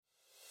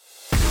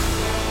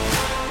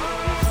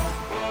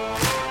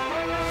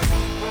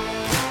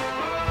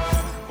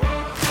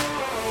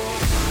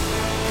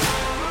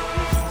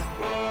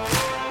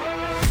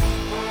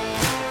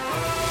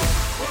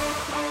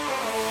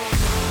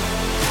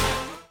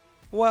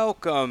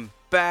Welcome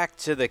back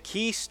to the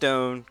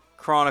Keystone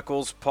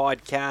Chronicles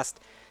podcast.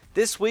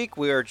 This week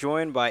we are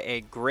joined by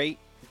a great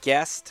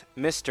guest,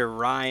 Mr.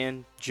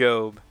 Ryan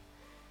Jobe.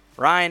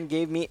 Ryan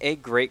gave me a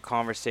great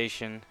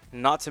conversation,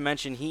 not to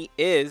mention he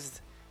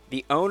is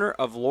the owner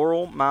of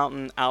Laurel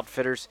Mountain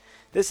Outfitters.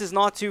 This is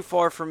not too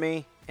far from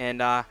me, and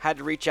I had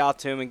to reach out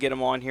to him and get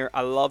him on here.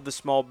 I love the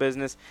small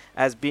business.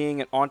 As being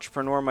an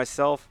entrepreneur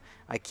myself,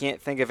 I can't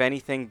think of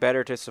anything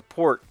better to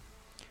support.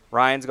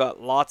 Ryan's got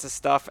lots of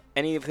stuff,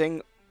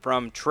 anything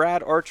from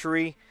trad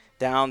archery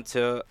down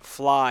to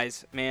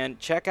flies. Man,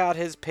 check out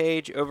his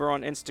page over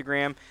on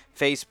Instagram,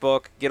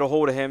 Facebook. Get a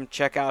hold of him.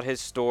 Check out his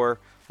store,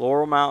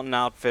 Laurel Mountain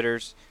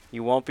Outfitters.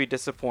 You won't be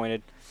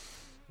disappointed.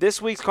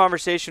 This week's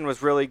conversation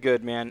was really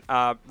good, man.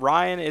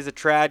 Ryan is a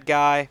trad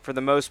guy for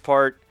the most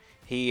part.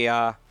 He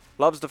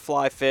loves to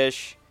fly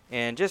fish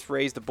and just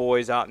raise the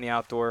boys out in the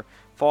outdoor.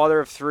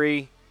 Father of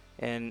 3.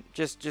 And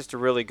just a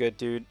really good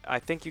dude. I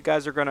think you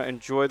guys are going to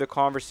enjoy the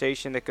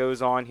conversation that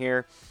goes on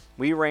here.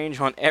 We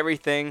range on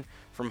everything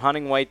from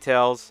hunting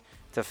whitetails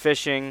to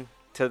fishing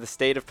to the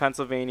state of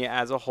Pennsylvania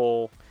as a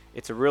whole.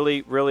 It's a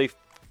really, really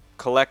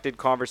collected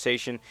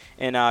conversation.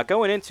 And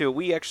going into it,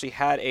 we actually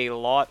had a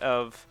lot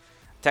of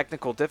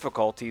technical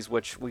difficulties,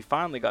 which we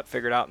finally got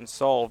figured out and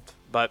solved.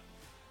 But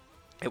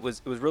it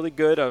was really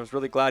good. I was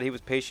really glad he was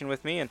patient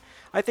with me. And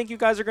I think you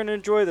guys are going to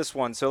enjoy this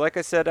one. So like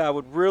I said, I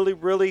would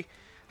really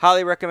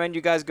highly recommend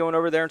you guys going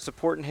over there and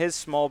supporting his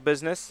small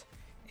business.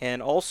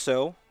 And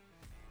also,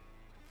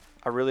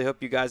 I really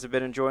hope you guys have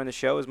been enjoying the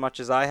show as much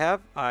as I have.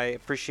 I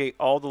appreciate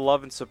all the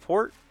love and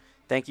support.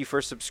 Thank you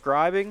for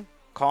subscribing,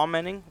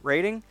 commenting,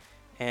 rating,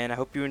 and I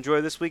hope you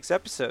enjoy this week's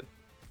episode.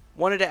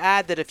 Wanted to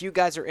add that if you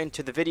guys are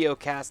into the video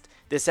cast,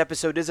 this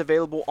episode is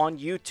available on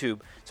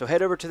YouTube. So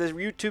head over to the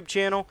YouTube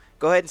channel,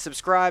 go ahead and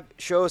subscribe,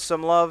 show us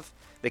some love.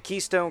 The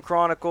Keystone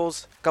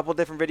Chronicles, a couple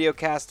different video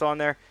casts on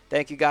there.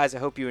 Thank you guys. I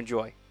hope you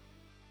enjoy.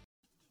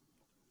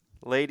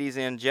 Ladies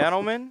and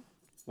gentlemen,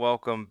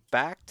 welcome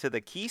back to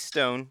the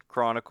Keystone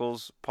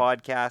Chronicles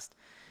podcast.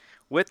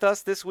 With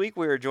us this week,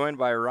 we are joined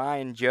by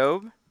Ryan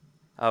Jobe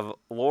of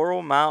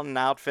Laurel Mountain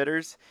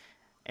Outfitters.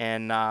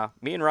 And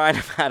me and Ryan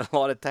have had a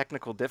lot of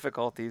technical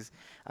difficulties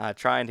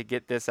trying to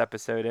get this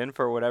episode in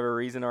for whatever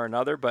reason or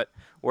another. But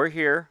we're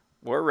here,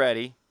 we're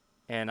ready,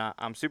 and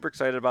I'm super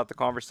excited about the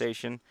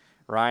conversation.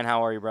 Ryan,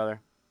 how are you,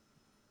 brother?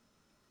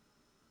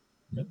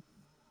 Yep.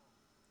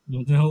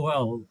 I'm doing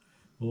well.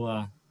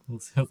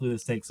 Hopefully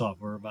this takes off.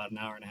 We're about an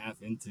hour and a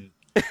half into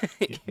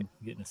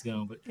getting us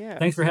going. But Yeah,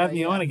 thanks for having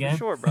me on again. For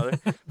sure, brother.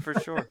 For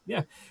sure.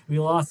 Yeah, we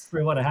lost for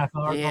a half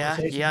hour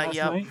conversation last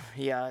night.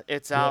 Yeah.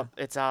 It's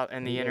out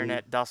in the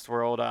internet dust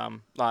world.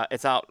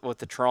 It's out with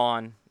the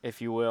Tron,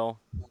 if you will,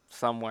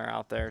 somewhere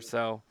out there.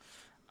 So,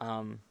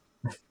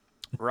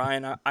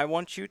 Ryan, I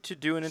want you to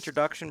do an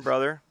introduction,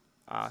 brother.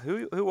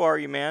 Who are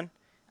you, man?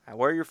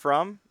 Where you're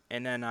from,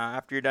 and then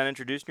after you're done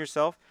introducing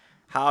yourself,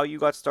 how you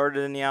got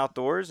started in the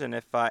outdoors, and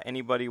if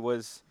anybody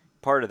was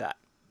part of that.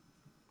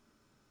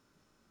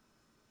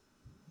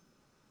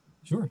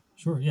 Sure.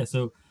 Yeah,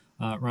 so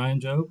Ryan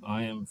Jobe,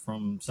 I am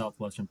from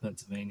southwestern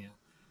Pennsylvania.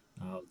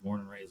 I was born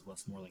and raised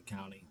Westmoreland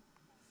County.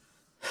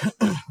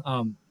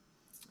 I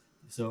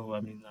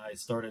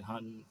started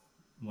hunting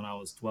when I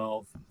was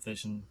 12,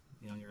 fishing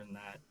younger than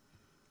that.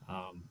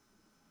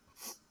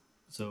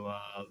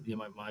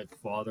 My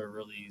father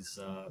really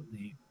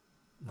he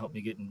helped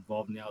me get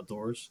involved in the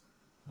outdoors.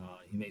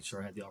 He made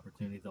sure I had the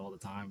opportunity all the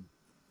time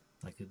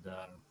I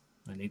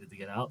needed to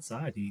get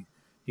outside. He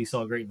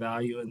saw great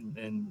value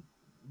in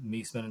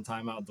me spending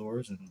time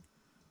outdoors and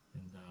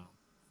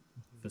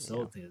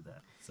facilitated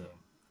that. So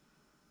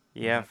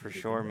yeah, for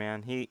sure,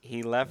 man.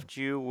 He left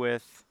you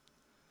with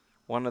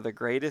one of the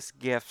greatest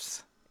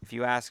gifts, if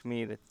you ask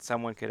me, that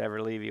someone could ever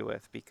leave you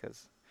with,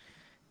 because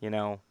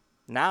now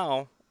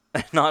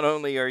not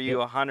only are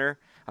you a hunter,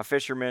 a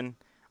fisherman,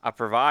 a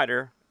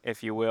provider,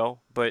 if you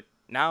will, but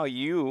now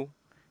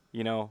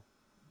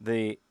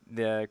the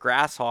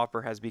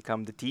grasshopper has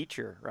become the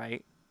teacher,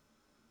 right?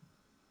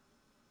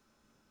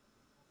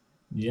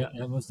 Yeah,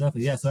 most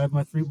definitely. Yeah, so I have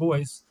my 3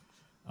 boys,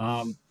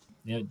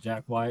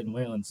 Jack, Wyatt, and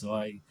Waylon. So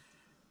I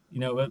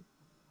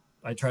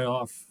try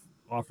to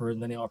offer as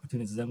many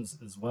opportunities to them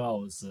as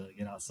well as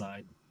get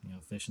outside,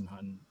 fishing,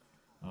 hunting.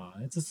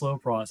 It's a slow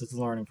process. It's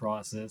a learning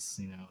process.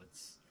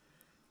 It's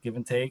give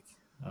and take.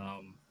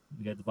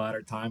 We got to divide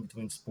our time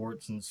between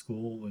sports and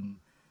school and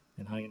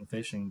hunting and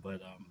fishing.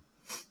 But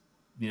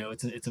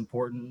it's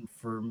important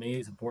for me.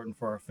 It's important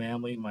for our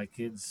family. My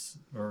kids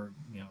are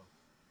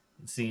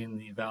seeing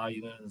the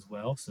value in it as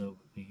well. So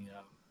we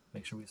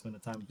make sure we spend the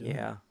time doing it.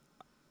 Yeah,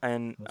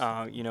 and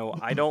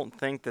I don't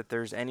think that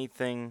there's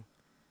anything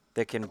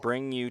that can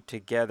bring you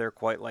together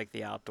quite like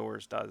the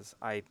outdoors does.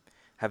 I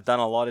have done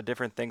a lot of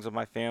different things with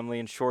my family,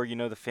 and sure,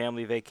 the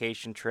family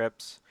vacation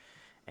trips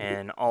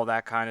and all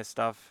that kind of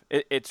stuff.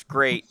 It's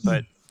great,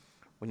 but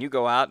when you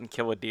go out and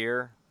kill a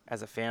deer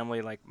as a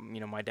family, like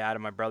my dad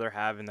and my brother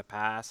have in the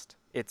past,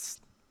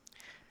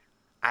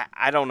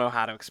 I don't know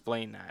how to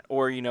explain that.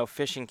 Or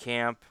fishing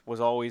camp was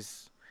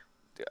always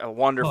a Oh,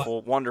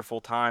 wonderful,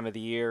 wonderful time of the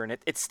year, and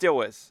it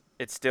still is.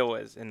 It still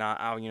is. And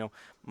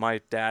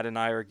my dad and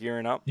I are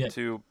gearing up yeah,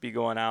 to be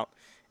going out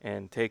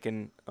and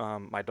taking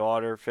my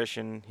daughter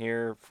fishing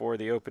here for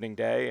the opening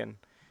day, and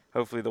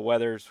hopefully the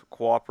weather's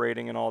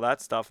cooperating and all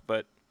that stuff.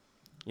 But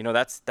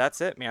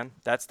that's it, man.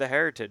 That's the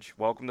heritage.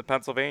 Welcome to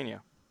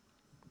Pennsylvania.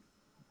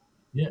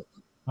 yeah.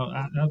 Oh,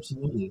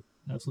 absolutely,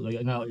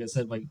 absolutely. Now, like I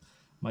said,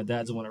 my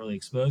dad's the one that really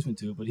exposed me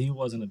to it, but he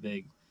wasn't a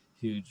big,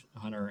 huge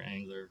hunter or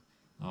angler.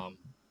 Um,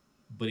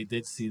 but he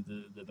did see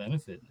the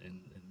benefit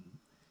in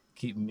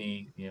keeping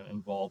me,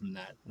 involved in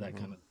that Hmm.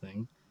 kind of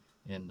thing.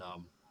 And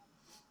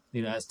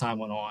as time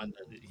went on,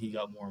 he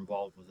got more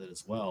involved with it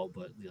as well.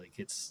 But like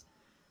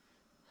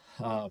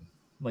um,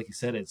 like you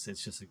said, it's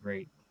just a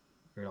great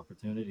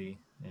opportunity.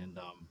 And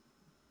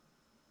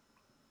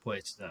boy,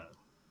 it's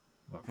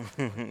well, I forgot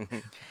the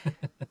word.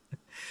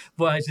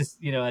 But it's just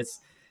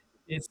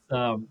it's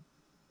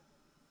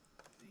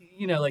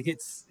like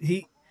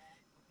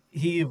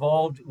he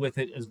evolved with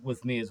it as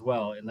with me as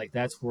well, and like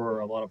that's where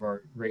a lot of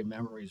our great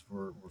memories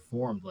were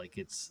formed. Like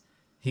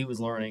he was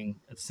learning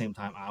at the same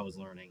time I was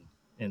learning,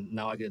 and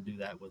now I get to do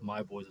that with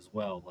my boys as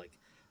well. Like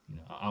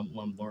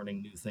I'm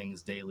learning new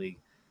things daily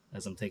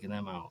as I'm taking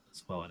them out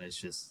as well, and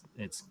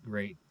it's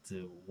great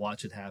to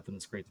watch it happen.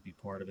 It's great to be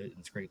part of it, and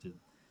it's great to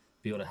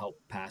be able to help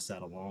pass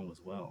that along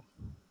as well.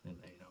 And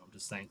I'm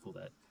just thankful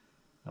that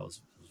I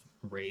was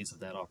raised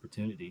with that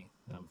opportunity.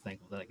 And I'm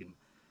thankful that I can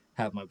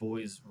have my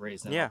boys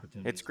raise that Yeah,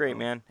 opportunity it's as great, well.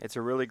 man. It's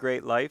a really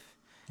great life,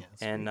 Yeah,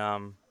 that's and great.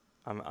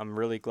 I'm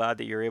really glad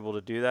that you're able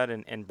to do that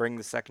and bring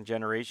the second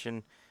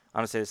generation. I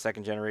don't say the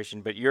second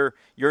generation, but your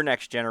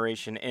next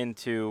generation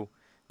into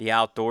the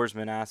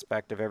outdoorsman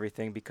aspect of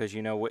everything, because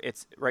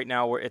it's right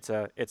now where it's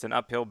an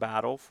uphill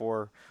battle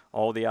for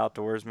all the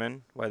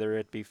outdoorsmen, whether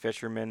it be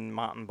fishermen,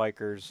 mountain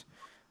bikers,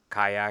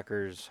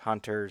 kayakers,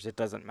 hunters. It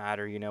doesn't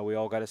matter. We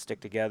all got to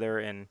stick together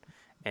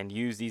and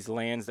use these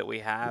lands that we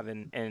have,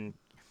 and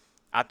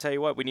I tell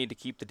you what, we need to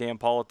keep the damn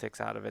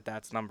politics out of it.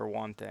 That's number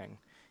one thing,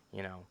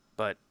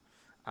 But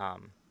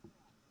um,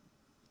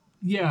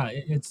 Yeah,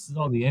 it's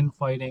all the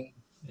infighting.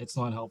 It's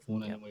not helpful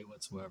in any yep. way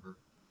whatsoever.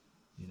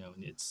 And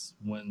it's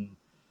when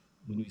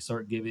we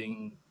start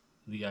giving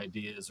the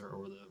ideas or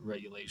the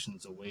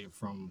regulations away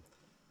from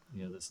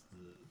the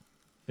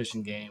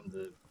fishing game,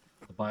 the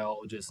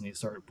biologists, and they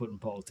start putting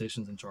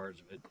politicians in charge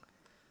of it.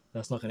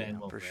 That's not going to Yeah,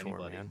 end well for for sure,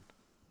 anybody. man.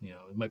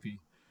 It might be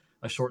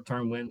a short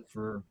term win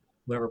for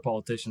whatever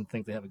politician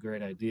think they have a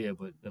great idea,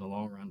 but in the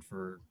long run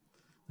for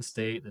the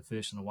state, the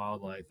fish, and the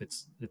wildlife,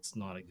 it's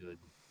not a good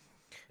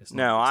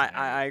No, I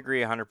scenario.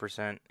 agree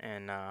 100%.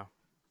 And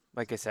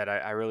like I said,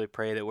 I really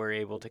pray that we're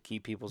able to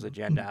keep people's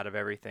agenda out of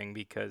everything,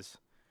 because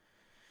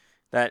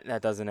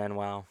that doesn't end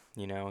well.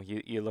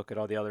 You look at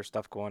all the other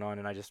stuff going on,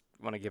 and I just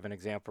want to give an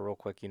example real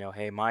quick.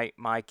 Hey,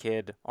 my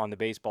kid on the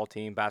baseball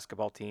team,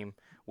 basketball team,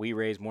 we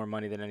raise more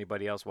money than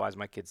anybody else. Why is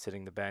my kid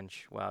sitting the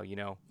bench? Well,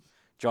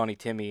 Johnny,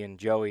 Timmy, and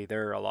Joey,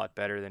 they're a lot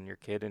better than your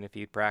kid, and if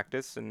he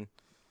practice and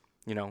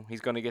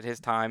he's going to get his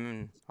time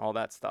and all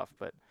that stuff.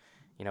 But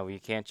you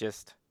can't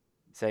just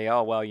say,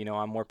 oh well,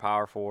 I'm more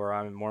powerful or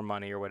I'm more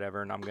money or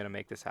whatever, and I'm going to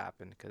make this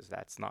happen, because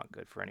that's not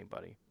good for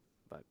anybody.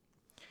 But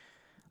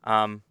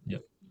um,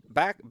 Yep.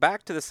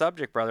 back to the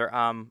subject, brother.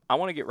 I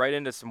want to get right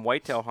into some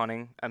whitetail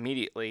hunting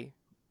immediately,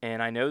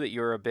 and I know that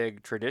you're a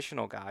big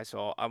traditional guy,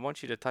 so I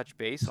want you to touch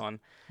base on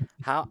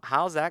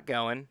how's that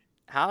going.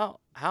 How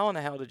in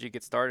the hell did you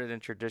get started in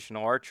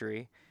traditional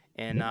archery?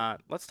 And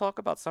let's talk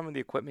about some of the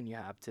equipment you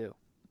have too.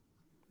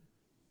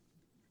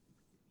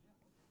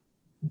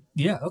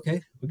 Yeah,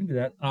 okay, we can do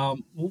that.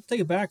 We'll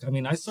take it back. I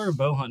mean, I started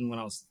bow hunting when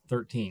I was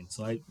 13,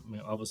 so I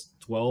was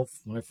 12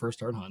 when I first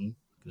started hunting.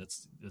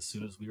 That's as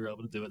soon as we were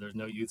able to do it. There's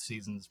no youth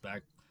seasons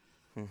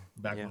Hmm.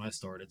 back Yeah. when I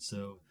started.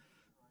 So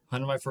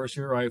hunted my first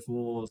year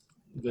rifle.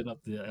 Good enough.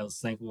 I was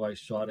thankful I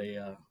shot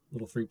a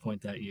little 3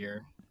 point that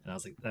year,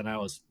 and I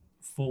was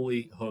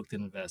fully hooked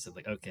and invested.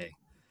 Like, okay,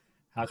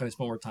 how can I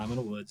spend more time in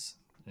the woods?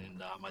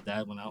 And my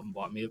dad went out and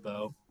bought me a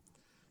bow.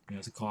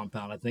 It's a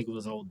compound. I think it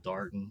was an old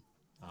Darton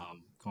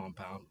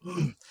compound.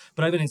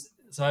 But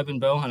I've been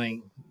bow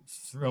hunting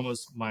for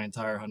almost my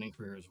entire hunting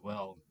career as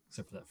well,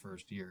 except for that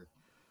first year.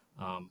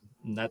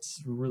 And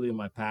that's really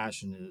my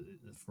passion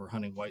for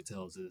hunting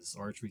whitetails is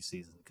archery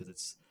season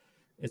because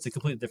it's a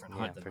completely different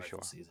Yeah, hunt than for rifle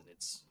sure. season.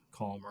 It's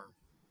calmer.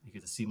 You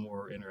get to see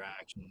more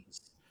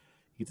interactions.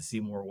 You get to see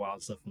more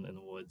wild stuff in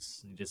the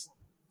woods.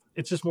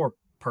 It's just more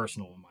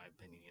personal, in my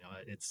opinion.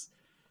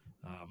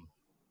 Um,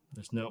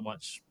 there's no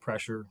much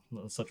pressure,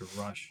 not such a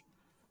rush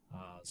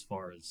as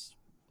far as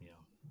you know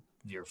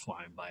deer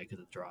flying by because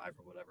of drive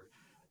or whatever.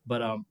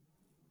 But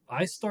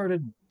I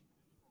started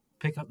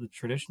pick up the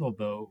traditional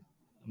bow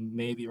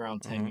maybe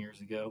around 10 Hmm.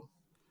 years ago.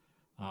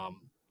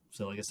 Um,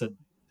 so like I said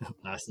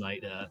last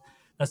night,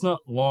 that's not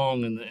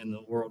long in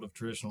the world of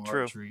traditional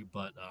True. archery,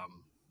 but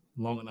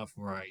long enough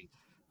where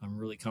I'm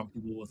really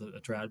comfortable with a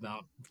trad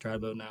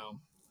bow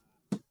now.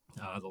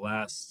 The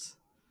last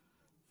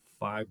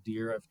 5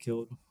 deer I've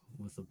killed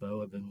with a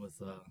bow, I've been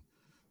with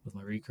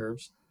my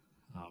recurves.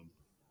 Um,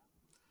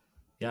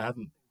 yeah, I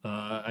haven't.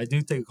 I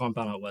do take a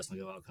compound out west and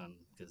go elk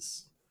hunting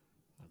because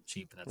I'm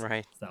cheap and that's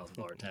Right.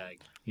 $1,000 tag,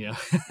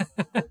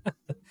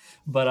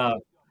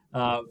 but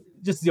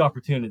just the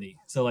opportunity.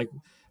 So like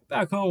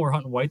back home, we're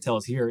hunting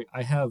whitetails here.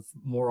 I have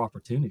more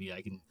opportunity.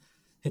 I can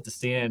hit the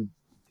stand,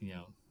 you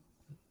know,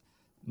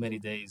 many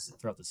days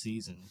throughout the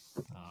season.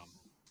 Um,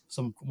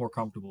 so I'm more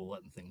comfortable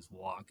letting things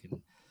walk,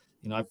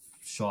 and I've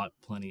shot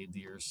plenty of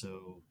deer.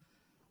 So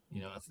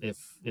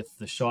if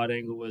the shot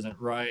angle isn't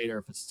right or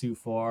if it's too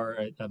far,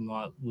 I'm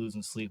not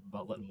losing sleep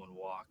about letting one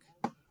walk.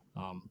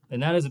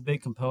 And that is a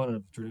big component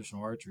of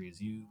traditional archery.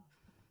 Is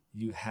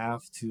you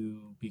have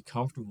to be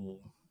comfortable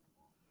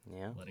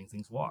Yeah. letting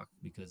things walk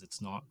because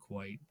it's not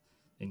quite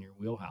in your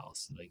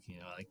wheelhouse. Like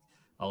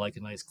I like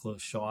a nice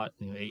close shot.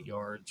 8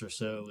 yards or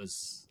so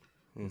is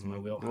my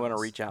You want to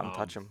wheelhouse. reach out and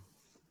touch them.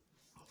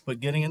 But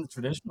getting into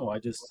traditional, I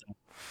just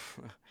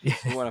yeah,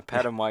 You want to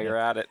pet yeah, them while yeah, you're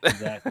at it.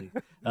 exactly.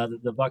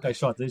 The buck I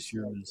shot this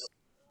year was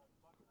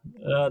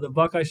the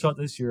buck I shot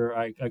this year.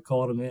 I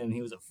called him in.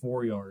 He was at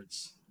 4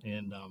 yards,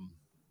 and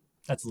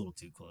that's a little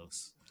too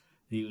close.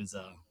 He was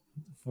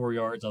 4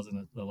 yards. I was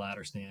in the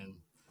ladder stand.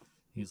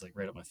 He was like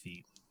right at my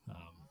feet.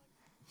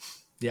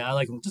 Yeah, I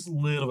like him just a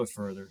little bit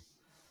further.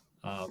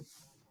 Uh,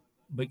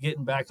 but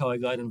getting back how I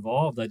got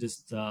involved, I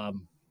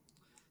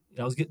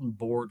was getting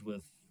bored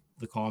with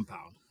the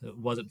compound. It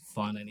wasn't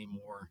fun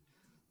anymore.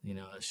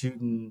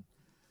 Shooting.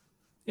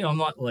 I'm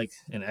not like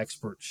an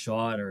expert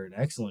shot or an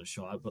excellent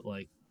shot, but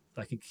like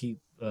I could keep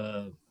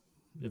a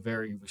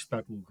very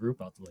respectable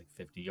group out to like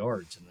 50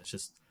 yards, and it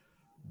just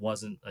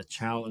wasn't a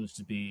challenge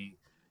to be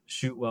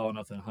shoot well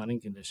enough in a hunting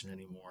condition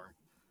anymore,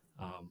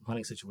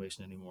 hunting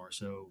situation anymore.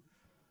 So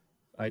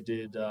I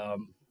did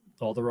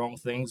all the wrong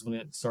things when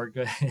it started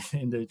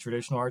getting into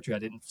traditional archery. I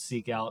didn't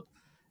seek out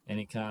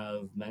any kind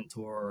of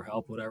mentor or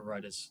help, whatever.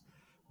 I just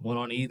went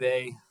on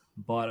eBay,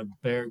 bought a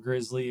bear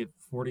grizzly at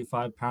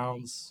 45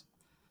 pounds,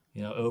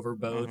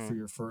 overbowed Mm-hmm. for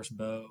your first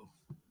bow.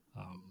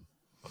 Um,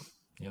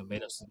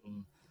 made up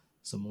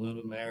some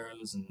aluminum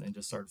arrows and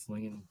just started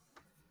flinging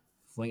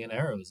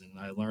arrows. And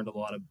I learned a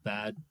lot of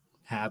bad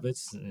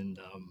habits, and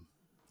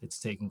it's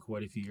taken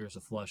quite a few years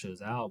to flush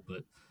those out.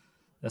 But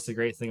that's the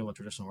great thing about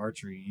traditional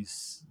archery.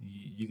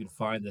 You can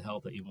find the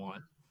help that you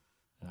want,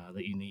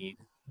 that you need.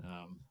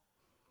 Um,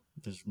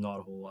 there's not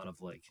a whole lot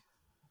of like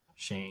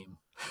shame.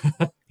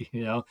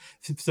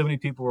 So many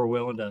people are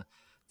willing to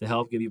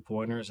help, give you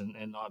pointers,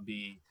 and not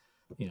be,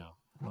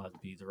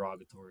 not be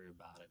derogatory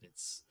about it.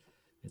 It's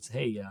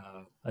hey,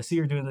 I see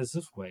you're doing this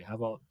way. How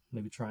about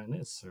maybe trying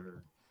this,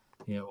 or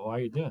why are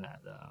you doing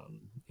that?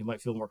 You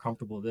might feel more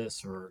comfortable with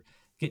this, or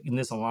getting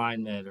this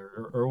alignment,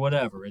 or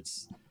whatever.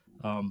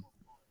 Um,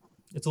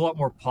 it's a lot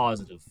more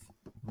positive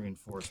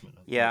reinforcement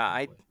of Yeah, helping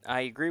I away.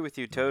 I agree with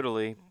you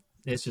totally.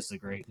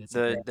 It's a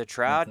The great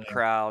trad thing.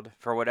 crowd,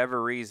 for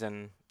whatever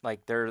reason,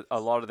 like they're a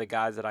lot of the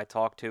guys that I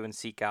talk to and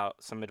seek out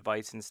some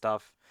advice and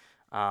stuff,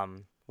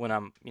 when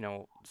I'm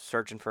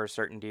searching for a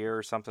certain deer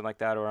or something like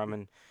that, or I'm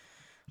in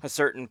a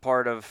certain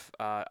part of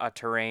a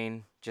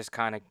terrain, just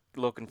kind of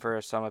looking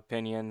for some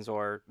opinions,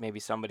 or maybe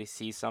somebody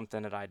sees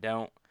something that I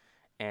don't,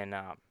 and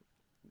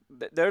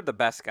they're the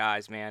best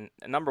guys, man.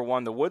 Number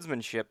one, the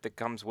woodsmanship that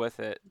comes with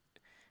it,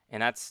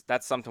 and that's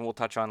something we'll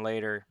touch on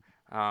later.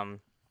 Um,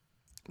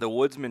 the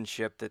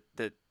woodsmanship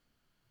that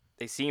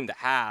they seem to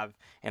have,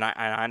 and I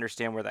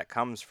understand where that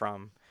comes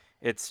from.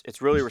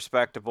 It's really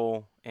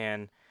respectable,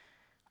 and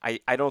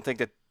I don't think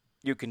that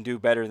you can do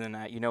better than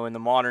that. In the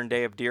modern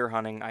day of deer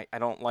hunting, I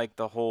don't like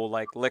the whole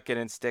like lick it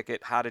and stick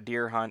it, how to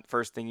deer hunt.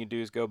 First thing you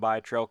do is go buy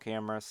a trail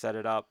camera, set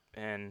it up,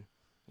 and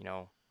you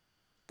know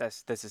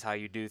this is how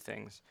you do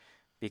things,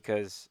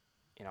 because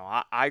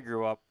I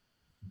grew up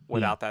Yeah,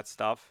 without that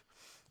stuff.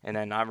 And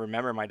then I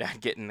remember my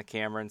dad getting the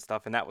camera and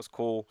stuff, and that was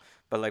cool.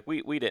 But like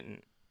we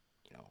didn't,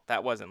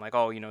 that wasn't like,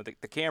 oh,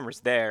 the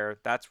camera's there.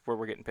 That's where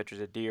we're getting pictures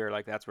of deer.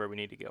 Like that's where we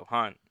need to go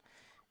hunt.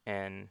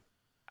 And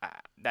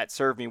that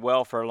served me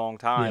well for a long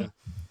yeah, time.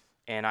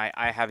 And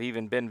I have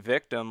even been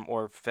victim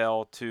or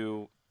fell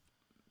to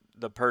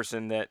the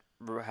person that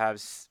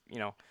has,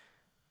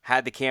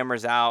 had the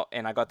cameras out,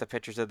 and I got the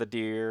pictures of the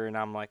deer, and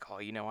I'm like, oh,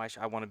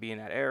 I want to be in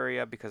that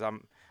area because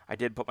I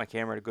did put my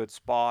camera in a good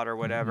spot or you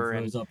whatever.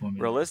 And froze up on me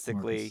there, realistically,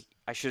 Marcus.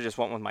 I should have just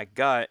went with my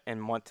gut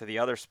and went to the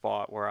other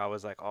spot where I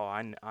was like, oh,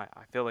 I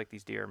feel like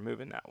these deer are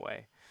moving that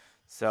way.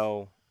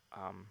 So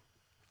um,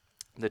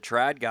 the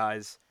trad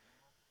guys,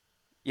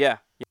 yeah,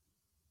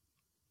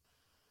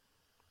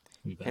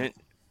 We and back.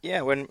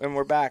 yeah, when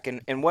we're back,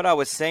 and what I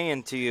was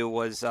saying to you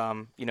was,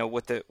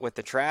 with the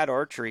trad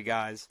archery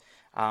guys,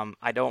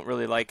 I don't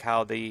really like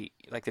how the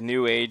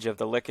new age of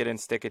the lick it and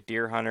stick it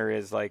deer hunter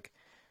is like,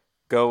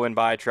 go and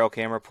buy a trail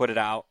camera, put it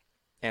out,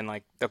 and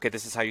like, okay,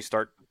 this is how you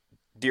start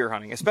deer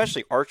hunting,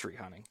 especially archery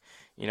hunting.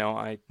 You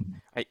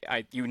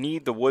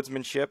need the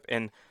woodsmanship,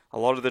 and a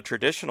lot of the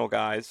traditional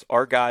guys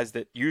are guys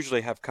that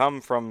usually have come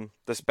from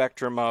the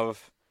spectrum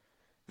of,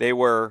 they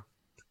were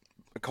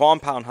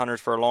compound hunters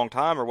for a long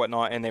time or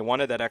whatnot, and they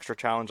wanted that extra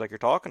challenge like you're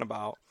talking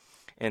about,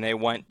 and they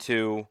went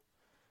to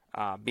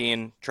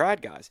being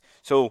trad guys.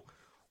 So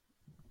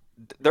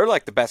they're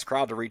like the best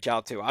crowd to reach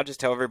out to. I'll just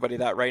tell everybody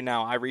that right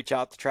now. I reach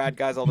out to trad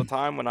guys all the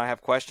time when I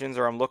have questions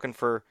or I'm looking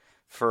for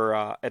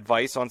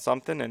advice on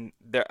something, and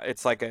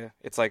it's like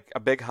a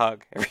big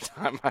hug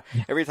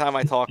every time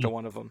I talk to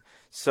one of them.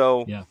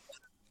 So Yeah.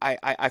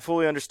 I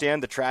fully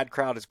understand the trad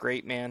crowd is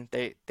great, man.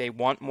 They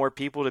want more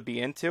people to be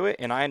into it,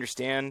 and I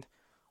understand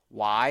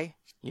why.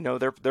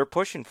 They're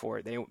pushing for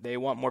it. They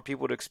want more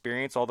people to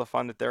experience all the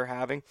fun that they're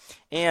having.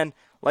 And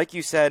like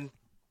you said,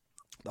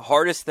 the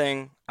hardest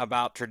thing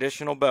about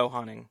traditional bow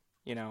hunting,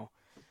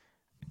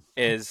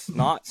 is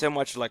not so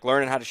much like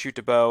learning how to shoot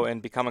the bow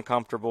and becoming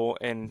comfortable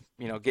and,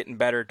 getting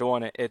better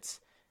doing it. It's,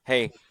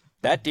 hey,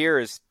 that deer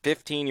is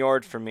 15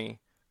 yards from me,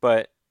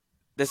 but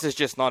this is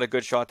just not a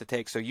good shot to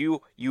take. So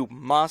you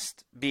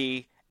must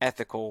be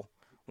ethical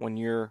when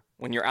you're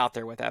out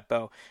there with that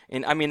bow.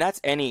 And I mean that's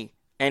any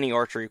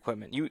archery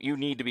equipment. You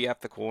need to be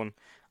ethical, and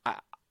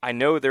I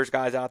know there's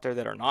guys out there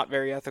that are not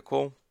very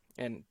ethical,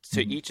 and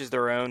to Mhm. each is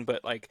their own,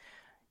 but like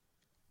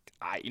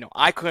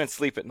I couldn't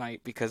sleep at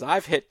night because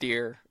I've hit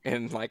deer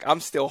and like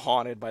I'm still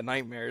haunted by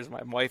nightmares.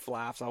 My wife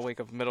laughs. I'll wake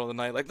up in the middle of the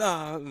night like,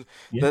 nah,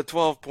 Yeah. the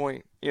 12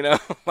 point,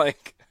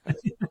 like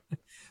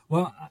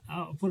Well,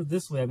 I'll put it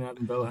this way. I mean, I've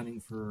been bow hunting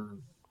for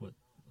what,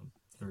 I'm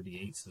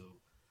 38, so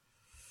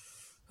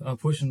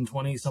pushing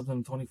 20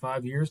 something,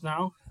 25 years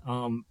now.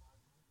 I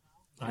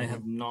mhm.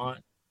 have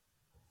not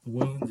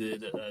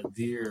wounded a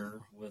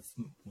deer with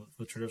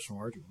the traditional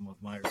archery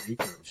with my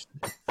recurves.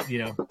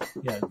 Yeah,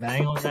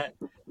 bang on that.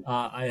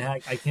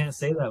 I can't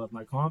say that with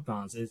my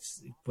compounds.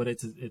 It's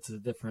a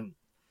different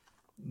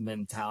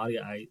mentality.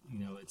 I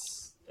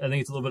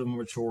think it's a little bit of a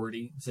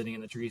maturity sitting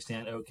in the tree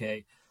stand.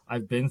 Okay,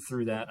 I've been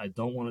through that. I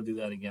don't want to do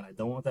that again. I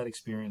don't want that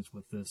experience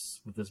with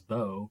this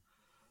bow.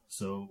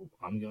 So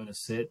I'm going to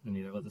sit and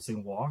either let this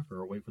thing walk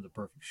or wait for the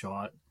perfect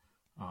shot.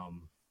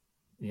 Um,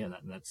 yeah,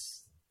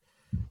 that's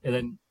and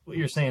then what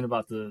you're saying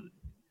about the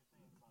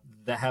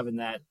having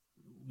that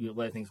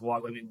letting things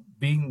walk. I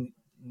mean,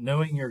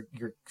 knowing your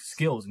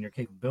skills and your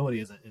capability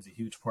is a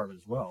huge part of it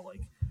as well.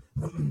 Like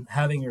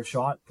having your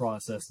shot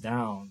process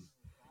down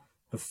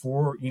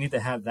before you need to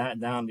have that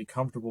down, be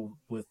comfortable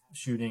with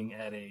shooting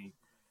at a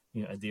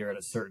deer at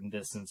a certain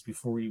distance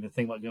before you even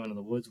think about going in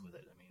the woods with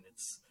it. I mean,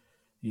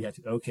 you have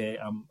to, okay,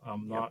 I'm Yep.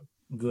 not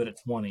good at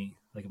 20.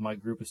 Like if my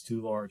group is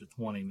too large at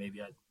 20,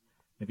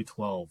 maybe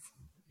 12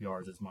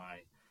 yards is my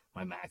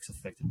max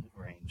effective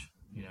range.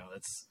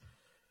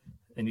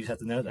 And you just have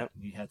to know that. Yep.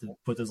 You have to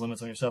put those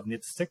limits on yourself and you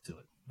have to stick to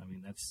it. I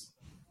mean, that's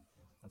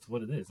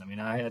what it is. I mean,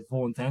 I had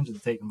full intention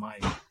of taking my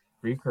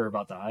recurve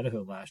out to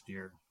Idaho last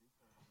year,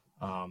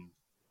 um,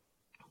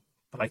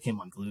 but I came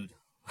unglued.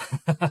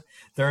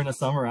 During the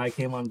summer, I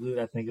came unglued.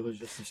 I think it was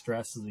just the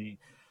stress of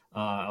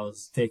I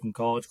was taking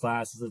college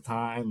classes at the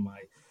time.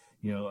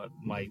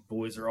 My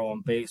boys are all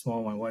in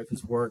baseball. My wife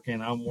is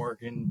working. I'm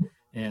working,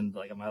 and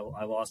like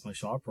I lost my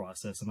shot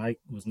process, and I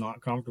was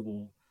not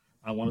comfortable.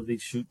 I want to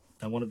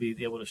be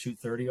able to shoot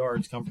 30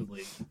 yards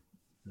comfortably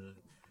to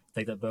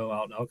take that bow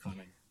out elk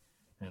hunting,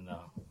 and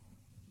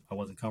I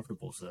wasn't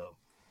comfortable, so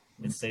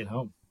it stayed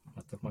home.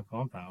 I took my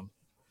compound,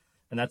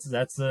 and that's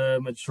the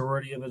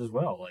maturity of it as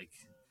well. Like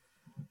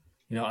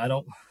I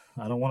don't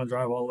want to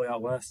drive all the way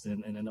out west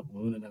and end up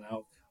wounding an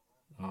elk,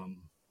 um,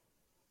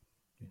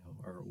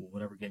 or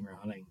whatever game you're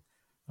hunting,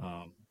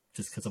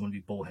 just because I'm going to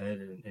be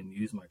bullheaded and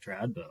use my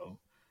trad bow.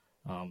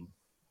 Um,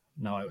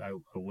 now I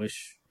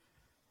wish,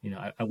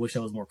 I wish I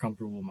was more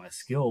comfortable with my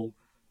skill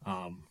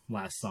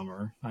last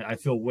summer. I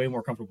feel way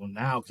more comfortable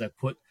now because I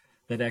put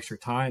that extra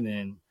time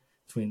in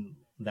between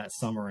that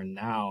summer and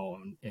now,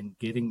 and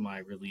getting my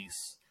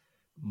release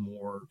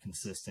more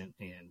consistent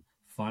and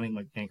finding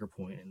my anchor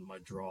point and my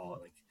draw.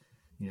 Like,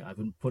 I've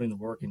been putting the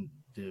work in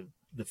to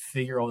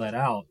figure all that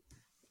out.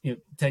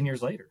 10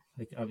 years later,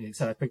 like I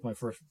said, I picked my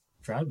first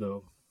trad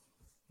bow,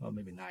 well,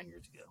 maybe 9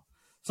 years ago,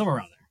 somewhere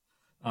around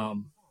there.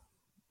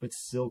 But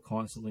still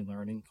constantly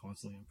learning,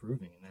 constantly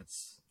improving, and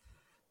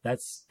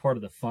that's part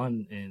of the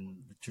fun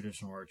in the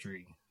traditional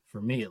archery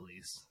for me, at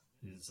least,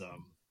 is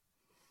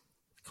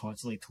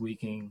constantly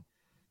tweaking,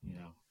 you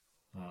know,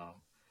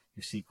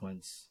 your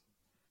sequence,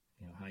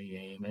 how you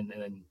aim, and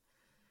then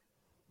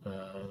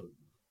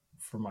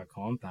for my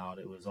compound,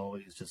 it was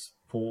always just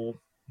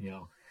pull,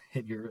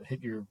 hit your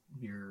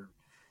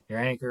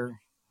anchor,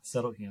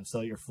 settle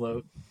your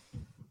float,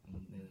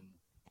 and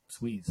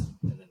squeeze,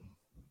 and then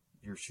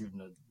you're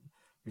shooting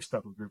your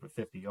speckled group at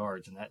 50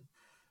 yards, and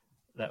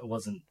that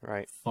wasn't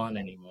Right. fun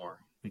anymore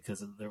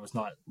because there was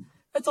not.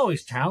 It's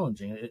always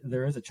challenging.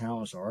 There is a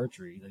challenge to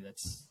archery.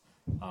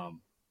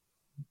 Um,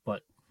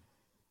 but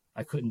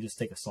I couldn't just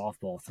take a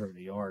softball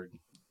 30 yard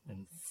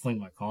and fling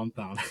my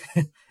compound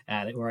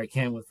at it, where I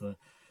can with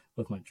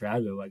my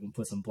Drago. I can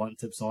put some blunt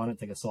tips on it,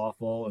 take a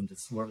softball, and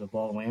just wherever the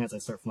ball lands, I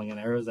start flinging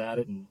arrows at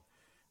it, and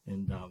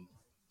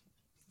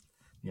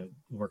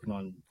working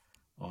on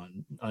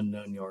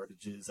unknown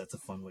yardages. That's a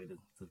fun way to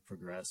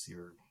progress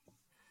your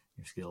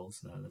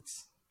skills.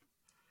 That's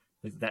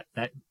like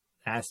that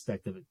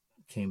aspect of it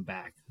came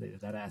back.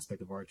 That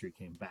aspect of archery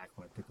came back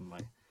when I picked up my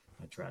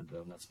trad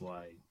bow, and that's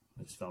why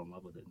I just fell in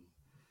love with it.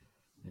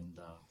 And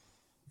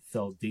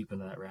fell deep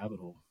into that rabbit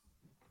hole.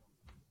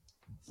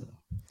 So,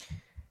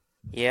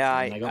 Yeah,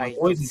 and I got my I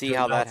boys could into see it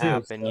how now that too.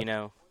 happened.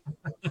 So.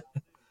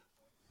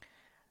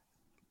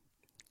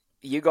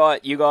 You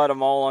got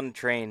them all on the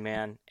train,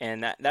 man,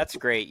 and that's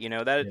great. Yeah.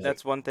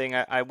 That's one thing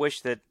I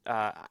wish that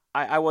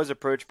I was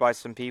approached by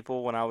some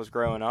people when I was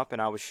growing up,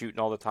 and I was shooting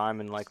all the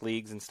time in like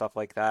leagues and stuff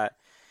like that,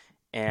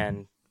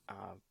 and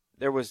uh,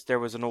 there was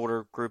an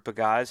older group of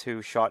guys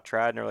who shot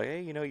trad, and they're like,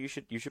 hey, you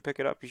should pick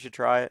it up, you should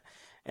try it,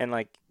 and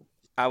like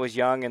I was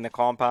young and the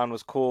compound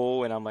was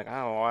cool, and I'm like,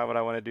 oh, why would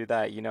I want to do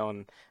that,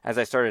 And as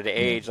I started to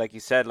Yeah. age, like you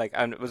said, like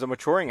it was a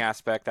maturing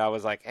aspect. I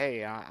was like,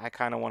 hey, I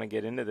kind of want to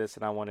get into this,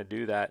 and I want to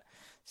do that.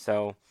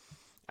 So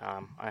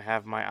I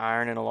have my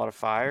iron in a lot of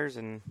fires,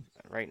 and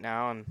right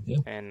now, and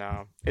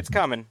Yeah. it's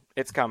coming,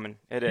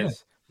 it Yeah.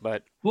 is.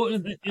 But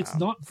Well, it's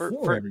not for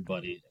for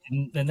everybody,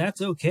 and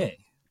that's okay.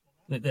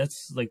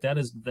 That's like that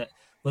is that.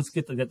 Let's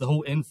get the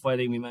whole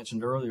infighting we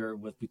mentioned earlier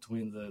with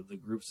between the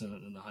groups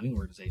and the hunting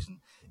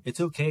organization. It's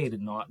okay to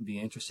not be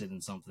interested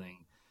in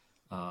something,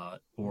 or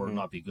mhm,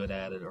 not be good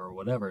at it or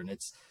whatever. And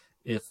it's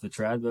if the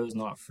trad bow is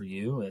not for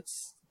you,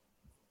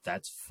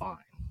 that's fine.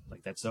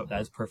 Like that's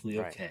perfectly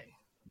right, okay.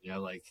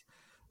 Like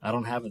I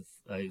don't have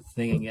a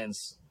thing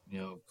against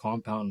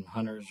compound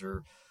hunters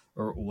or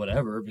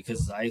whatever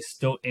because I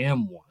still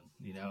am one.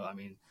 I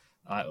mean,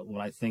 when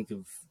I think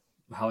of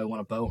how I want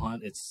to bow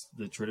hunt, it's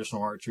the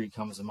traditional archery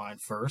comes to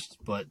mind first.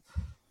 But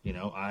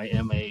I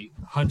am a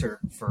hunter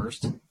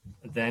first,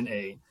 then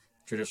a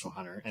traditional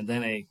hunter, and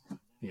then a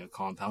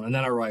compound, and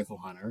then a rifle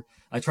hunter.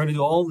 I try to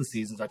do all the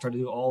seasons. I try to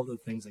do all the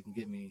things that can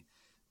get me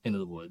into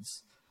the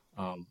woods.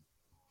 Um,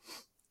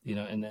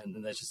 and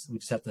that's just we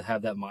just have to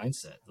have that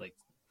mindset. Like,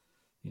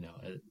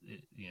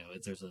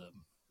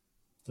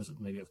 there's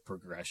maybe a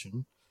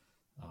progression,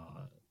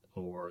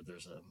 or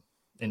there's a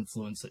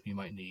influence that you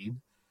might need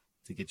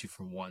to get you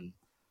from one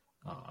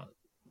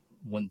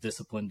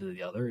discipline to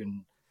the other,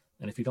 and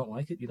if you don't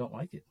like it, you don't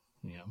like it.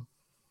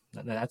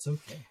 That's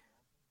okay.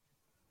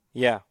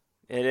 yeah,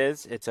 it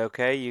is. It's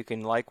okay. You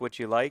can like what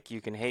you like,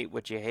 you can hate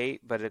what you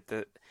hate, but at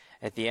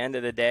the end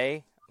of the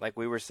day, like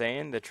we were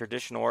saying, the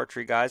traditional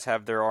archery guys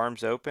have their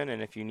arms open,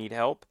 and if you need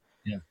help,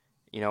 Yeah.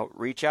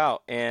 reach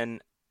out.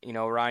 And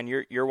Ryan,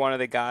 you're one of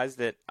the guys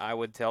that I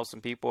would tell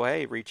some people,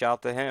 hey, reach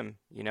out to him.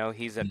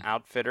 He's an Yeah.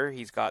 outfitter.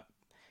 He's got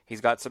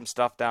some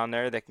stuff down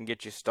there that can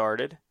get you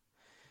started.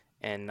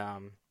 And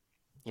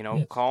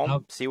Yeah. call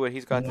him, see what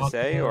he's I'm got to not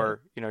say, gonna.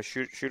 or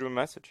shoot him a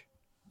message.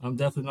 I'm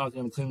definitely not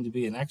going to claim to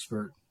be an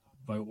expert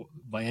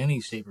by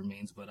any shape or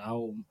means, but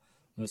I'll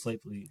most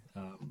likely,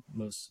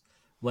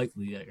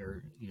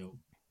 or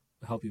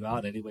help you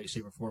out any way,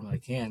 shape, or form that I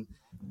can,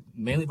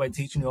 mainly by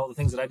teaching you all the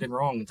things that I did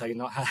wrong and tell you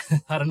not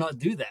how to not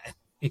do that.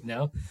 You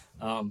know,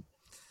 um,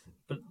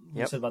 but you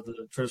Yep. said about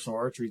the traditional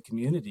archery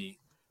community.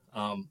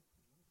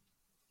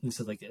 You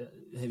said like,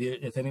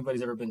 if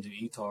anybody's ever been to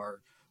ETAR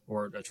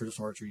or a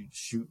traditional archery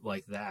shoot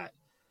like that,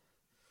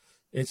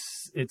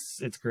 it's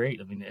great.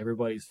 I mean,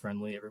 everybody's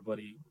friendly.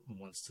 Everybody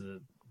wants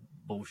to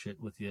bullshit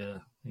with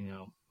you.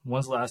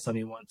 When's the last time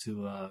you went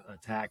to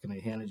attack and they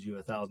handed you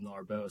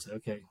 $1,000 bow? Say,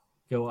 okay,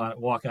 go out,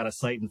 walk out of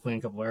sight and fling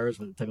a couple arrows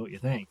with it. Tell me what you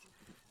think.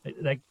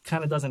 That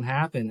kind of doesn't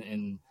happen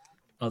in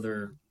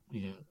other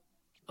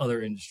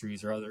other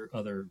industries or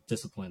other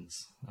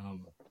disciplines,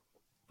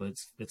 but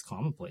it's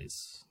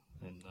commonplace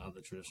in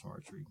the traditional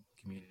archery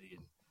community,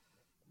 and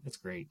it's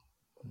great.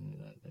 And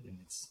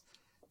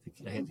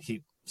I hate to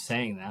keep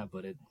saying that,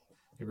 but it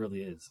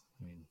really is.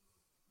 I mean,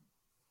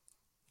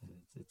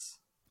 it's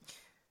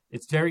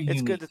it's very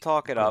It's good to unique.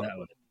 talk it Put it up, that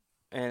way.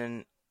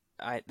 and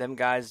them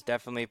guys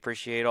definitely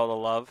appreciate all the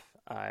love.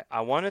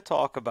 I want to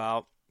talk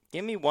about.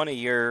 Give me one of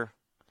your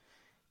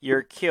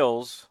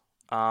kills.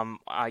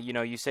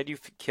 You said you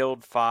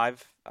killed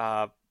five.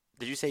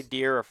 Did you say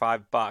deer or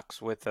 5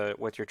 bucks with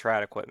your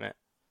trad equipment?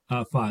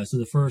 Five. So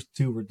the first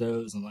two were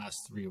does, and the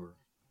last three were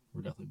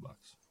definitely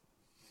bucks.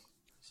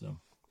 So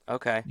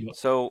Okay, you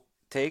so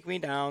take me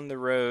down the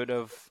road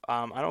of.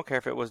 I don't care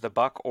if it was the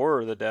buck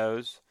or the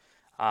does.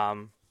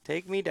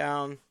 Take me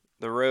down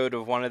the road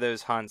of one of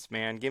those hunts,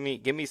 man. Give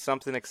me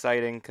something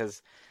exciting,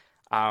 because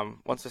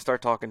once I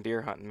start talking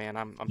deer hunting, man,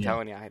 I'm yeah.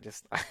 telling you, I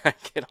just I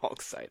get all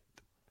excited.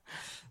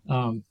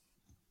 Um,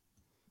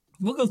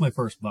 we'll go with my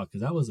first buck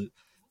because that was a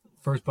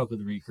first buck with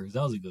the recruits.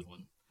 That was a good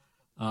one.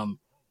 Um,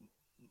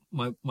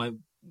 my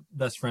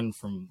best friend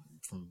from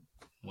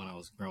when I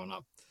was growing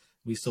up,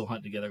 we still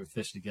hunt together, we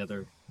fish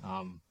together.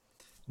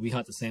 We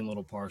hunt the same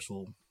little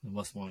parcel in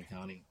Westmoreland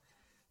County,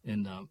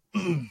 and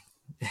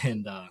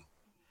and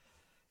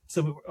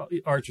so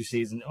archery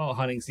season,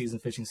 hunting season,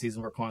 fishing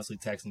season, we're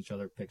constantly texting each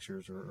other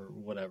pictures or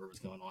whatever was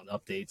going on,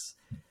 updates.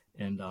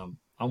 And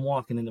I'm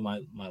walking into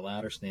my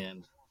ladder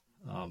stand,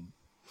 um,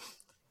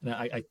 and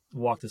I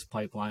walk this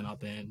pipeline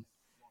up in,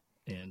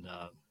 and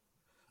I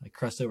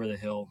crest over the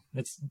hill.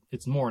 It's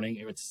morning.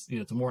 It's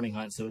a morning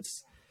hunt, so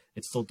it's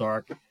still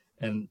dark,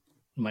 and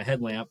my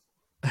headlamp.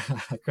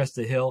 I crest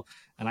the hill,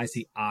 and I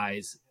see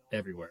eyes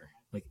everywhere.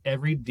 Like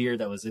every deer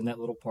that was in that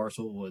little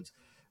parcel of woods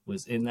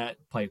was in that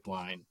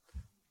pipeline,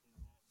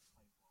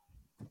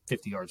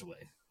 50 yards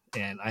away,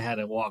 and I had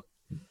to walk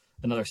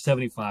another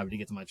 75 to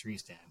get to my tree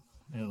stand.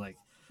 And like,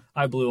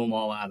 I blew them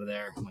all out of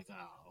there. I'm like,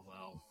 oh,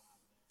 well,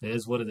 it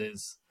is what it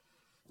is.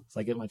 So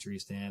I get my tree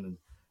stand, and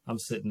I'm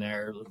sitting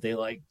there.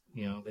 Daylight,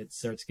 it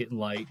starts getting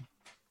light.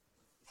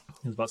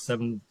 It was about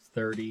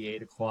 7:30,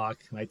 8 o'clock.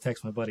 And I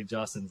text my buddy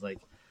Justin, like,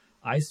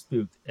 I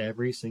spooked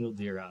every single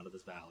deer out of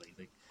this valley.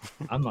 Like,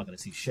 I'm not going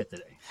to see shit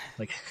today.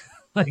 Like,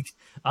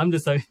 I'm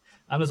just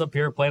up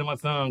here playing on my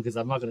phone because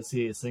I'm not going to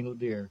see a single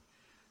deer.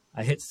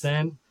 I hit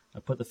send. I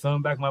put the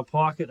phone back in my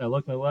pocket. I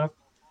look to my left.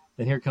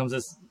 Then here comes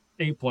this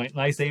 8-point,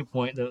 nice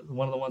 8-point.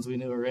 One of the ones we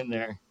knew were in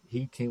there.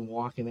 He came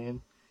walking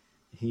in.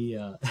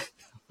 I'm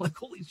like,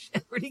 holy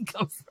shit, where'd he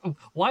come from?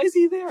 Why is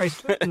he there? I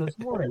spooked him this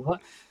morning.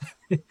 What?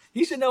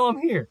 He should know I'm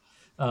here.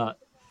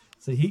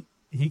 So he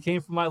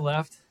came from my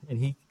left, and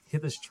he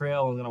hit this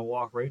trail. I'm going to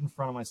walk right in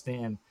front of my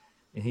stand.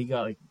 And he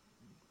got like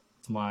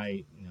to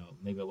my,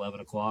 maybe 11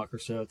 o'clock or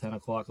so, 10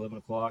 o'clock, 11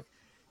 o'clock.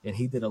 And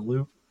he did a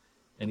loop,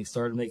 and he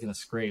started making a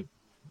scrape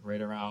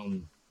right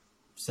around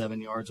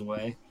 7 yards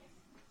away.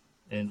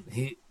 And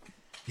he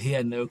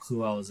had no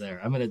clue I was there.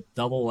 I'm in a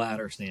double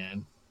ladder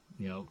stand,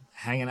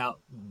 hanging out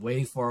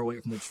way far away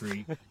from the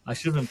tree. I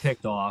should have been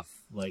picked off.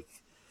 Like,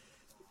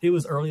 it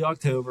was early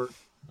October,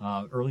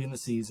 early in the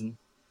season.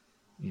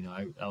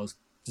 I was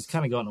just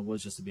kind of going in the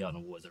woods just to be out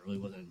in the woods. I really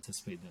wasn't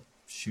anticipating to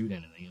shoot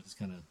anything. I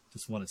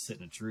just want to sit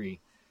in a tree.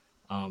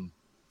 And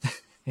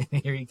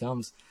here he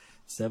comes,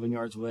 7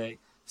 yards away,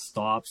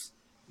 stops,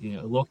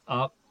 looked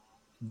up,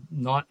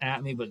 not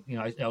at me, but,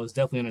 I was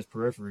definitely in his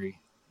periphery,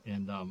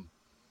 and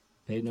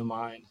paid no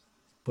mind,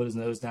 put his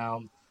nose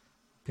down,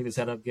 picked his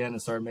head up again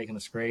and started making a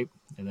scrape.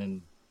 And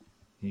then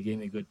he gave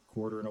me a good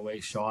quarter and away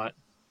shot.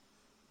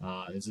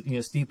 It was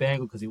a steep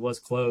angle because he was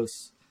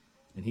close,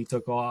 and he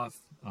took off.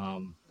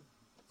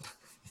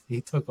 He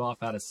took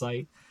off out of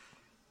sight.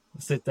 I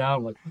sit down,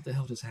 I'm like, what the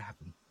hell just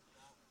happened?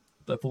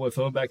 I pull my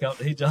phone back out.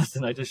 Hey,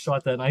 Justin, I just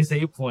shot that nice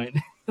 8-point.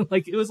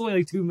 Like, it was only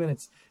like 2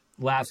 minutes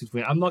lapse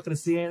between. I'm not going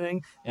to see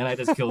anything, and I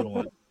just killed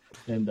one.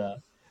 And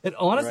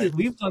honestly, right.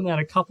 We've done that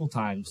a couple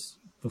times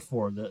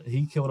before.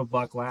 He killed a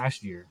buck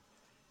last year,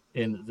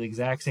 and the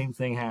exact same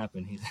thing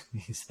happened.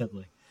 He said,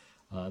 like,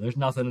 there's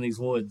nothing in these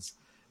woods.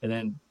 And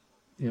then,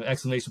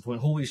 exclamation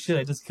point, holy shit,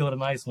 I just killed a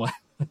nice one.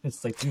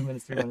 It's like 2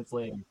 minutes, 3 minutes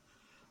later.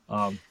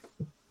 But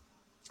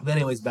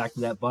anyways, back to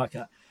that buck.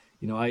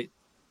 I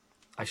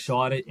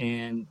shot it,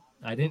 and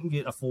I didn't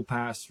get a full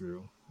pass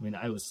through. I mean,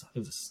 it was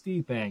a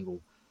steep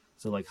angle.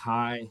 So like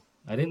high,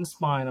 I didn't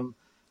spine him,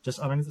 just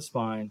underneath the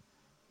spine.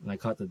 And I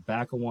cut the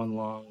back of one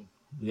lung,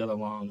 the other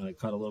lung, and I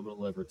cut a little bit of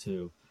liver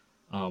too.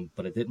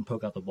 But it didn't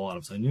poke out the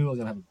bottom. So I knew I was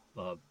going to have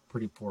a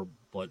pretty poor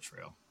blood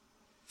trail.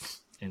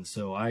 And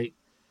so I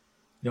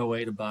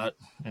wait about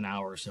an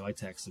hour or so. I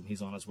text him.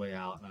 He's on his way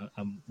out. And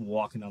I'm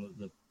walking down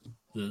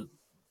the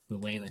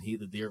lane that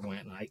the deer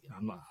went, and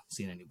I'm not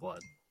seeing any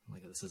blood. I'm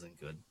like, this isn't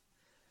good.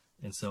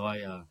 And so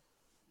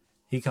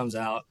he comes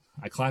out.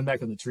 I climb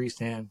back in the tree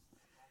stand,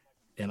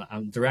 and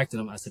I'm directing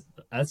him. I said,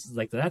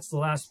 that's the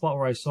last spot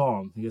where I saw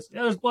him. He goes,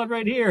 yeah, there's blood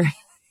right here.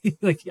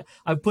 Like,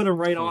 I put him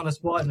right on a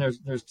spot, and there's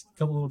a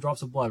couple little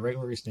drops of blood right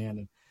where he's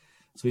standing.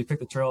 So we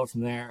picked the trail up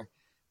from there,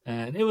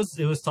 and it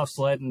was tough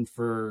sledding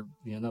for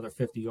another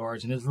 50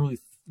 yards, and it's really,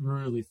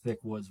 really thick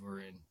woods we're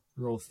in.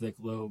 Real thick,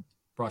 low,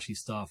 brushy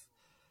stuff.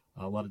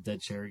 A lot of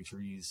dead cherry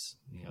trees,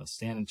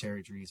 standing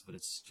cherry trees, but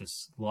it's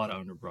just a lot of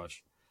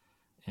underbrush.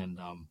 And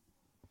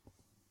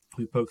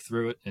we poke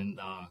through it, and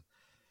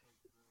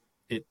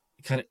it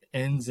kind of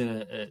ends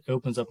it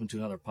opens up into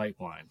another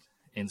pipeline.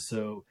 And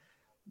so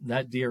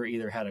that deer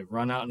either had to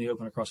run out in the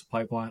open across the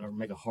pipeline or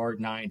make a hard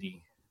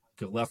 90,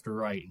 go left or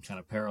right, and kind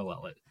of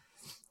parallel it.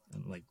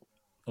 And like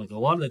a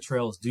lot of the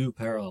trails do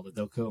parallel it.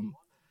 They'll come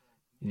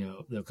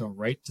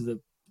right to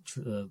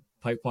the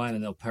pipeline,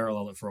 and they'll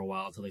parallel it for a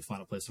while until they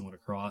find a place they want to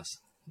cross.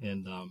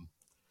 And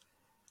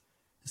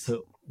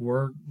so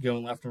we're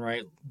going left and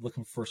right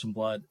looking for some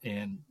blood,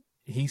 and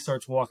he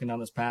starts walking down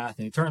this path,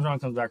 and he turns around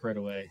and comes back right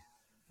away.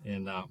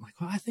 And I'm like,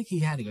 well, I think he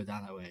had to go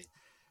down that way.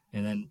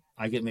 And then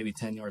I get maybe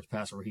 10 yards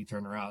past where he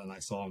turned around, and I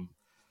saw him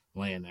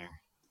laying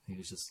there.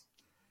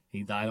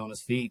 He died on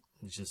his feet.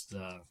 It's just,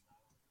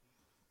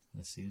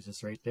 he was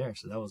just right there.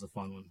 So that was a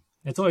fun one.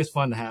 It's always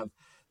fun to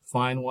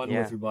find one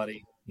with your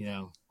buddy,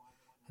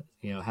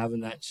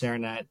 having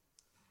sharing that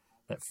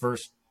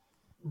first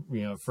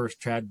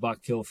trad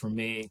buck kill for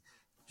me,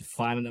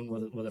 finding them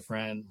with a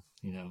friend,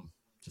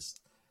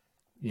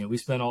 we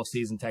spend all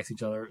season text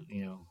each other,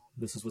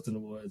 this is what's in the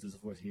woods, this is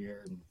what's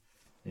here.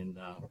 And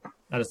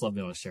I just love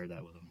being able to share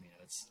that with them.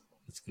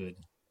 It's good.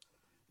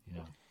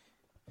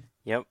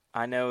 Yep.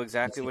 I know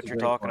exactly what you're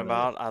talking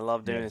about. I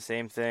love doing the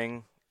same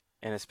thing.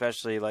 And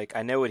especially, like,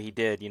 I know what he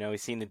did.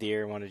 He's seen the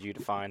deer and wanted you to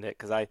find it,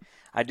 because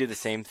I do the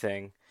same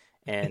thing.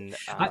 And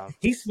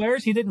he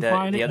swears he didn't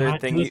find it. The other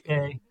thing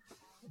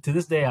to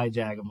this day, I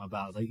jag him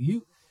about it. Like,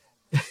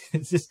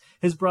 it's just,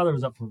 his brother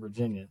was up from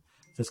Virginia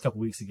just a couple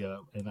weeks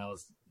ago, and I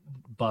was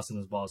busting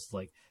his balls.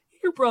 Like,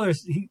 your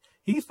brother's,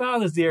 he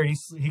found this deer, and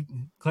he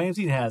claims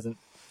he hasn't.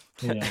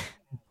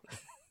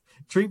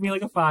 treat me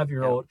like a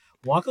 5-year-old.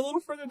 Walk a little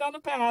further down the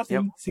path Yep.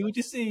 and see what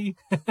you see.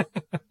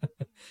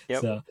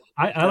 Yep. So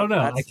I don't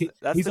know.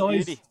 That's He's the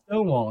always beauty.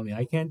 stonewalling me.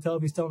 I can't tell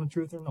if he's telling the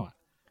truth or not.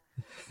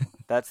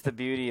 That's the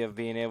beauty of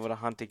being able to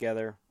hunt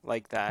together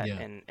like that,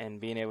 Yeah. and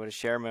being able to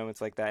share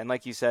moments like that. And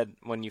like you said,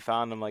 when you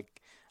found them,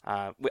 like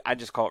I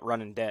just call it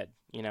running dead.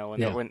 You know,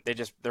 Yeah. when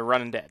they're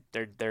running dead.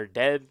 They're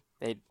dead.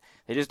 They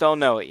just don't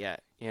know it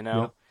yet. You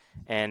know, Yep.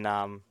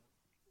 and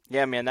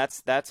yeah, man,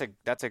 that's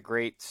a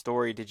great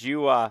story. Did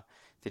you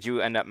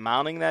end up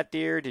mounting that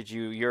deer? Did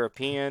you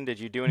European? Did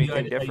you do Yeah,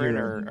 anything I different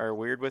European. or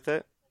weird with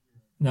it?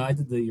 No, I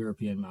did the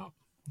European mount.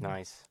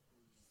 Nice,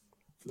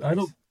 I nice.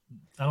 don't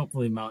I don't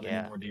really mount any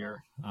Yeah, more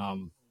deer.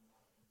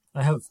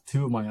 I have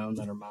two of my own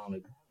that are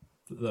mounted,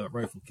 the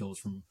rifle kills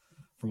from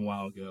a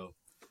while ago.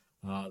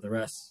 The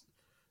rest,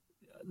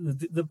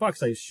 the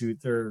bucks I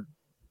shoot, they're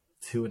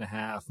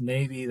 2.5.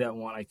 Maybe that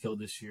one I killed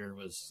this year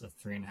was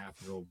a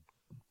 3.5-year-old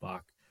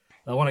buck.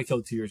 The one I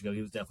killed 2 years ago,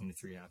 he was definitely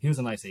 3.5. He was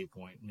a nice 8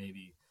 point,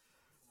 maybe.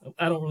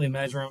 I don't really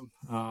measure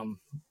him.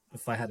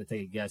 If I had to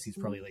take a guess, he's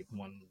probably like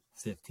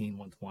 115,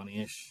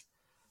 120 ish.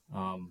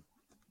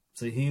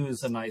 So he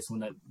was a nice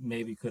one that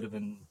maybe could have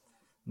been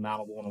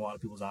mountable in a lot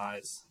of people's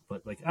eyes,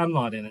 but like I'm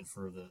not in it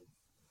for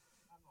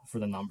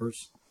the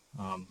numbers.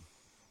 Um,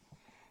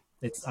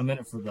 I'm in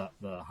it for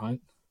the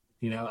hunt.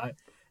 You know,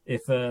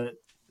 if uh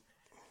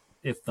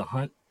if the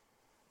hunt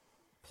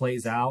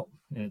plays out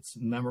and it's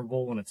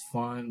memorable and it's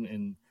fun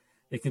and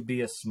it could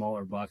be a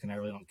smaller buck and I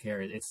really don't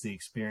care. It's the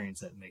experience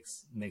that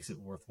makes it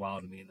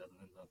worthwhile to me than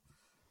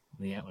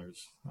the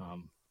antlers.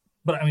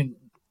 But I mean,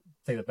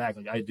 take that back.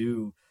 Like I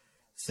do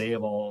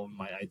save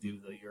I do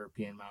the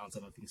European mounts. I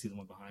don't know if you can see the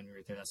one behind me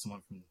right there. That's the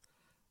one from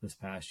this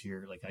past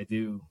year. Like I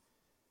do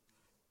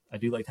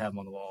like to have them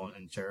on the wall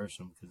and cherish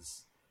them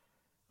because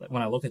like,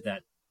 when I look at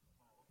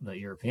the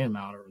European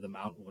mount or the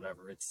mount or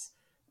whatever,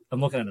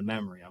 I'm looking at a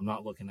memory. I'm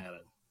not looking at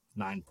a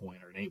 9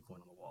 point or an 8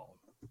 point on the wall.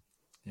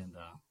 And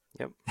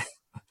yep.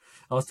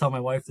 I was telling my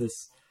wife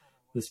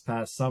this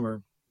past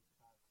summer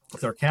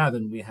with our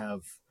cabin, we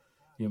have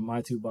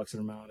my two bucks that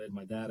are mounted.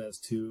 My dad has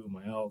two,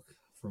 my elk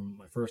from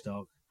my first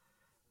elk,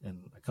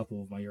 and a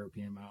couple of my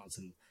European mounts.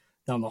 And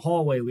down the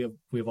hallway, we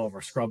have all of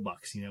our scrub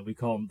bucks. We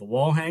call them the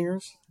wall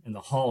hangers and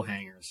the hall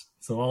hangers.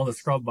 So all the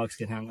scrub bucks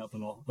can hang up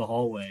in the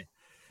hallway.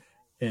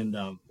 And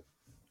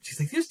she's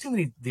like, "There's too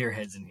many deer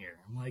heads in here."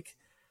 I'm like,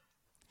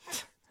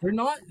 "They're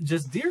not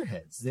just deer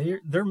heads.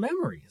 They're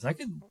memories. I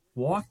could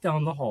walk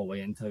down the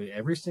hallway and tell you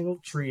every single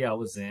tree I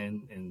was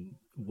in and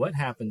what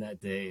happened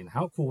that day and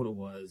how cool it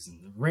was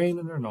and the rain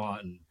or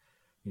not, and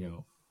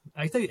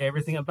I tell you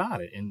everything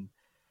about it." And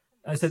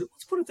I said,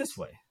 let's put it this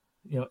way.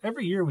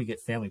 Every year we get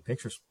family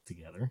pictures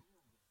together.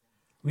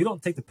 We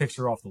don't take the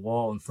picture off the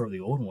wall and throw the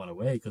old one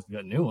away because we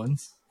got new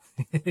ones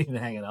and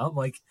hang it up.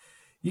 Like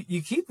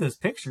you keep those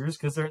pictures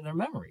because they're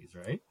memories,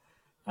 right?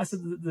 I said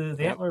the Yep.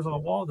 antlers on the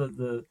wall,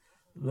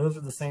 those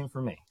are the same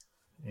for me.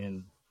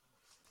 And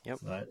Yep.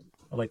 so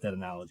I like that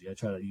analogy. I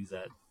try to use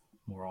that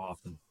more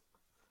often.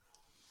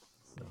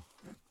 So.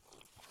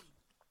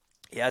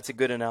 Yeah, it's a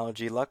good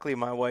analogy. Luckily,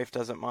 my wife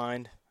doesn't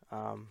mind.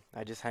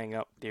 I just hang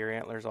up deer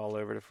antlers all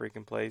over the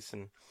freaking place,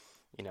 and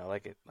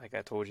like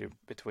I told you,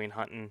 between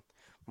hunting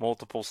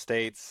multiple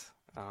states,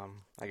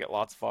 I get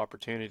lots of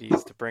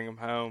opportunities to bring them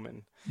home,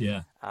 and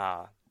Yeah.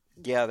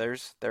 yeah,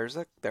 there's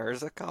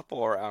a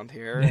couple around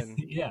here, and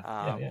Yeah.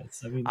 I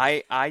mean,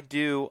 I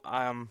do.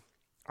 I'm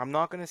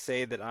not gonna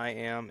say that I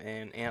am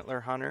an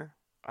antler hunter.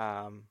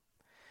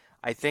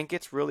 I think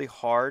it's really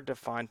hard to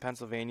find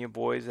Pennsylvania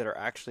boys that are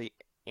actually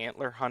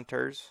antler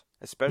hunters,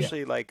 yeah.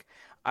 especially like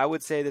I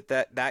would say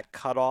that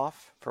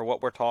cutoff for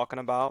what we're talking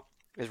about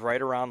is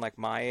right around like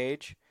my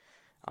age.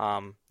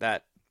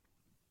 That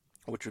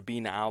which would be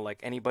now like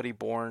anybody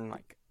born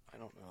like I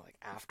don't know like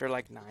after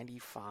like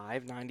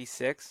 95,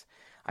 96.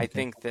 I Okay.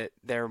 think that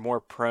they're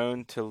more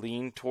prone to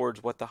lean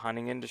towards what the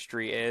hunting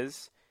industry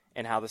is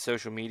and how the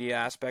social media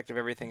aspect of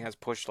everything has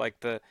pushed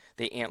like the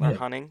antler Yeah.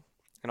 hunting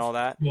and all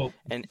that. Well,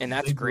 And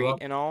that's they grew great up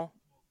and all.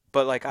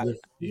 But like with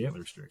the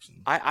antler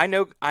restrictions. I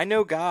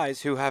know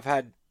guys who have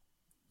had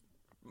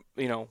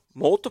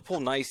multiple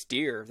nice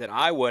deer that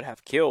I would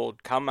have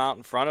killed come out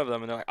in front of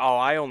them and they're like, "Oh,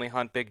 I only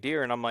hunt big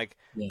deer." And I'm like,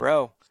 Yeah.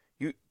 "Bro,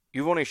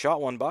 you've only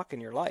shot one buck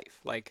in your life.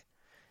 Like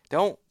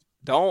don't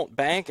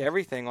bank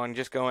everything on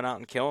just going out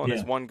and killing Yeah.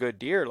 this one good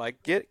deer.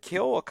 Like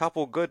kill a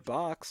couple good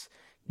bucks.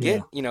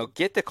 Yeah.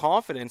 Get the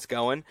confidence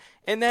going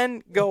and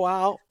then go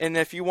out and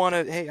if you want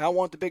to, hey, I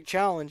want the big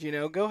challenge,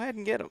 go ahead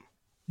and get them."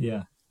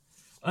 Yeah.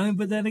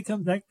 But then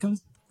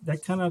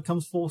that kind of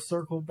comes full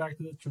circle back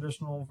to the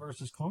traditional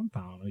versus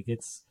compound. Like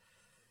it's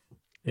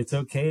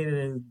okay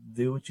to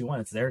do what you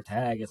want. It's their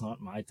tag. It's not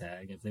my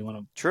tag. If they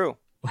want True.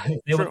 to,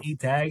 if they want True. to eat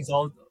tags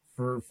all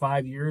for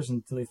 5 years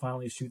until they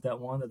finally shoot that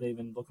one that they've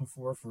been looking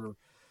for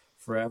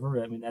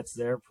forever. I mean, that's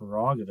their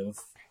prerogative.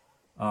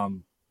 I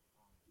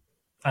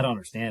don't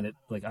understand it.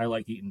 Like I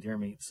like eating deer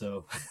meat,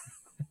 so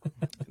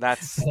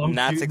That's So I'm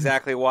that's shooting.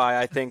 exactly why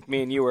I think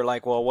me and you were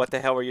like, well, what the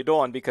hell are you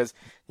doing? Because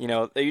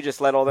you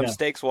just let all them Yeah,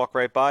 steaks walk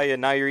right by you,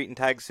 and now you're eating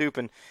tag soup,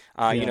 and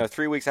yeah,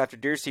 3 weeks after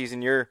deer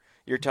season, you're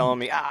telling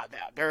me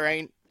there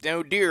ain't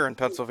no deer in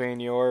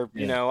Pennsylvania, or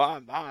yeah,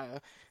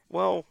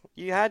 well,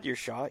 you had your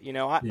shot.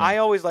 yeah. I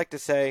always like to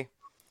say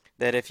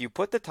that if you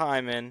put the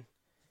time in,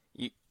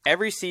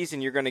 every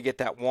season you're going to get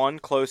that one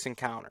close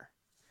encounter.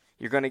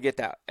 You're going to get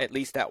that at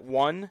least that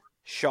one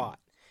shot,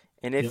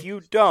 and if Yep.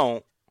 you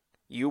don't,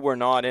 you were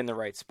not in the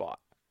right spot.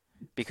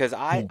 Because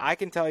I, Yeah. I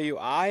can tell you,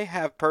 I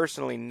have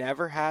personally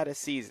never had a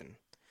season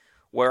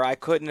where I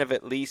couldn't have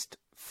at least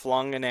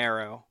flung an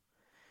arrow.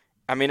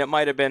 I mean, it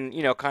might have been,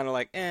 kind of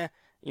like,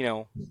 you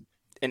know,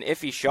 an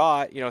iffy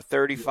shot,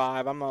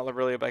 35. I'm not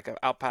really like an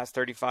out past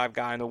 35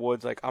 guy in the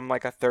woods. Like, I'm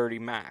like a 30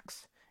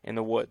 max in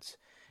the woods.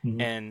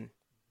 Hmm. And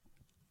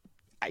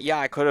yeah,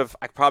 I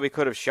probably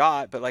could have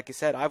shot, but like you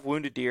said, I've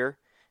wounded deer,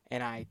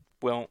 and I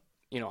won't,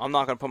 I'm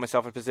not going to put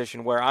myself in a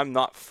position where I'm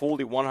not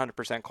fully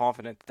 100%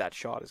 confident that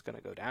shot is going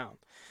to go down.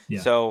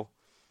 Yeah. So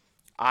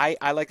I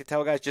like to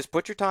tell guys, just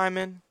put your time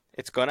in.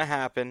 It's gonna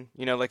happen.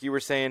 Like you were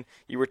saying,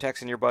 you were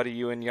texting your buddy,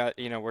 you and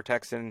we're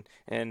texting,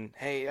 and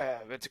hey,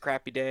 it's a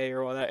crappy day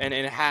or all that, and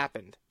it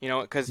happened.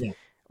 Because Yeah.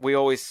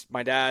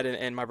 my dad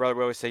and my brother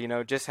would always say,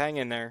 just hang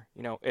in there.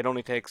 It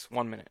only takes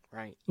 1 minute,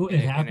 right? Well, And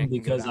it it happened can go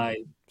because down.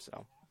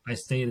 So, I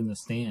stayed in the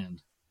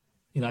stand.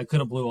 I could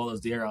have blew all those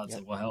deer out and yep,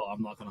 said, well, hell,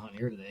 I'm not going to hunt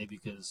here today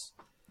because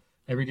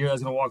every deer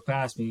that's going to walk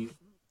past me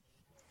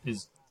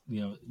is,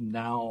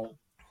 now,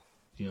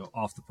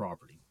 off the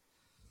property.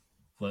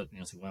 But,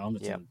 it's like, well,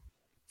 yep,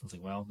 I was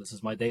like, well, this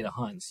is my day to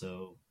hunt,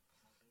 so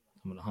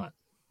I'm going to hunt.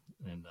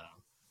 And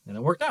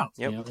it worked out,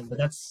 yep, but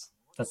that's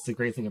the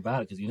great thing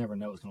about it because you never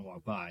know what's going to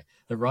walk by.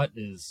 The rut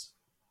is,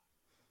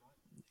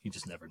 you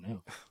just never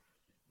know.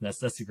 That's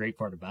the great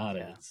part about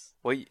it. yeah. It's,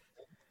 Well,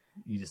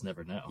 you just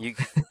never know. you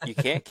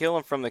can't kill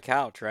them from the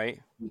couch,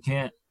 right? You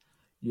can't.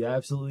 You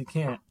absolutely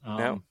can't.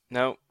 No,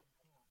 no.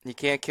 You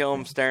can't kill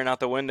them staring out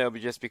the window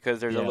just because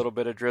there's a Yeah, little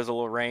bit of drizzle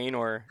or rain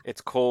or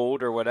it's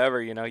cold or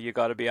whatever. You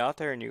got to be out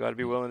there and you got to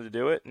be willing to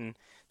do it. And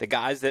the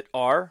guys that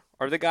are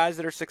the guys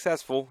that are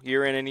successful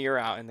year in and year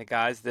out. And the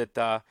guys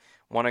that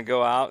want to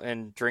go out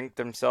and drink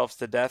themselves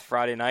to death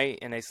Friday night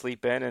and they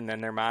sleep in and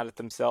then they're mad at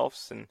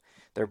themselves and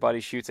their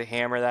buddy shoots a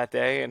hammer that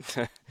day. And,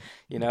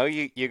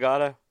 you got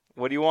to,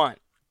 what do you want?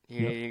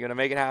 yep, You're going to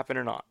make it happen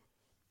or not?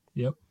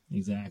 yep,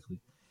 exactly.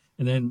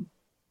 And then,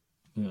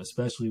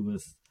 especially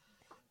with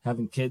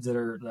having kids that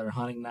are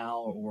hunting now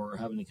or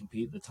having to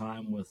compete at the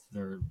time with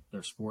their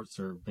sports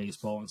or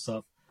baseball and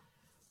stuff.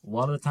 A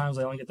lot of the times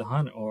I only get to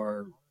hunt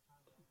are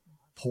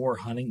poor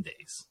hunting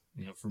days.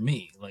 For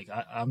me, like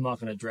I'm not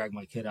going to drag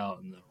my kid out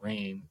in the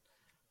rain,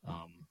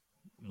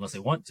 unless they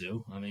want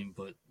to. I mean,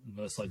 but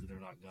most likely they're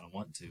not going to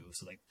want to.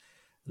 So like,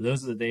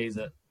 those are the days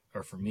that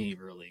are for me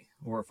really.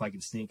 Or if I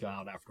can sneak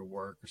out after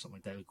work or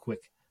something like that,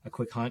 a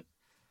quick hunt.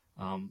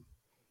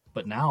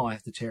 But now I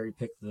have to cherry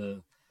pick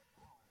the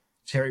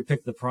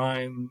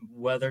prime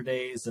weather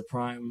days, the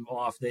prime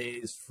off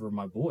days for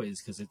my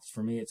boys because it's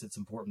for me it's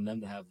important for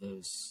them to have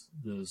those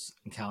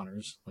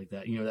encounters like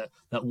that.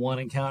 That one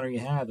encounter you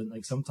have, and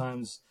like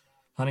sometimes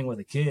hunting with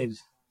a kid,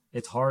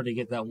 it's hard to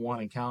get that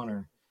one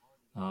encounter.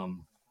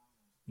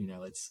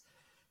 It's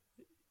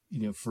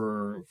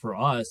for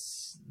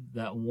us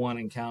that one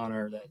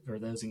encounter that or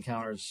those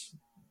encounters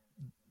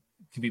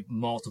could be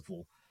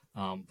multiple.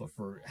 But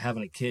for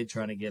having a kid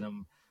trying to get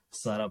them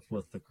set up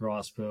with the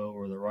crossbow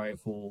or the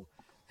rifle,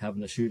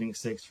 having the shooting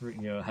sticks for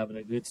having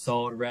a good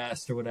solid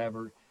rest or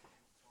whatever,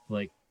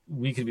 like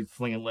we could be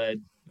flinging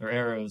lead or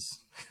arrows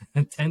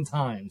 10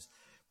 times,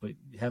 but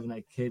having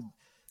that kid,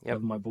 Yep.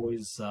 having my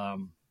boys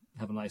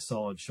have a nice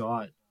solid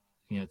shot,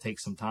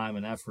 takes some time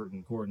and effort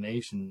and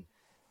coordination,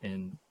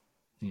 and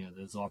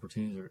those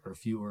opportunities are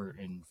fewer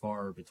and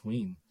far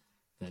between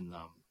than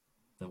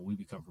we'd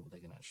be comfortable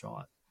taking that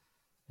shot.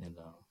 And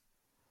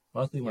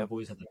luckily, my Yep.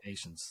 boys have the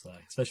patience,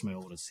 especially my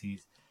oldest.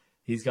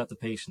 He's got the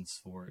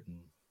patience for it,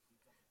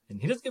 and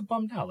he doesn't get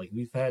bummed out. Like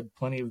we've had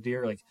plenty of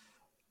deer, like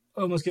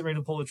almost get ready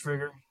to pull the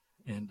trigger,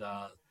 and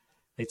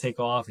they take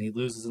off, and he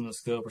loses in the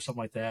scope or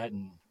something like that,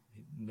 and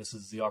he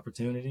misses the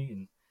opportunity,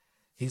 and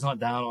he's not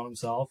down on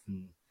himself,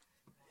 and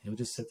he'll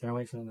just sit there and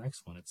wait for the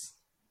next one.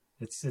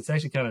 It's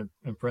actually kind of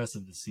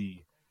impressive to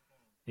see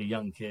a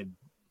young kid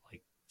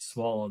like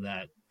swallow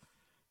that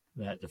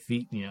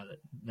defeat,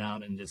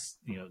 down and just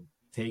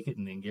take it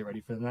and then get ready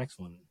for the next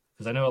one.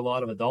 Because I know a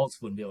lot of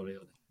adults wouldn't be able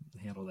to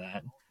handle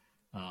that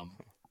Yeah,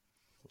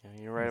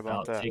 you're right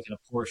about without that. taking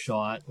a poor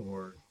shot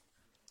or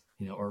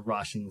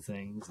rushing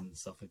things and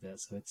stuff like that.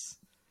 So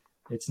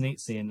it's neat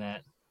seeing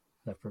that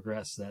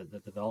progress,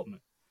 that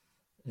development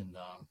in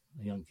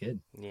a young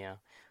kid. Yeah.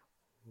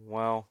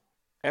 Well,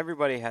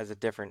 everybody has a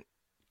different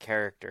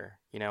character.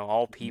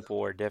 All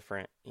people are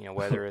different,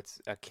 whether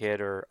it's a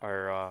kid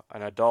or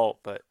an adult.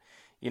 But,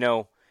 you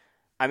know,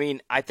 I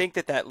mean, I think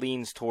that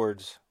leans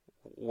towards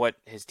what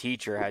his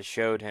teacher has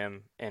showed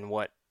him and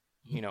what,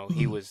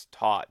 he was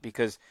taught.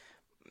 Because,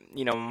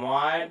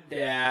 my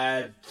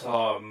dad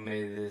taught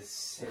me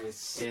this. He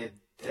said,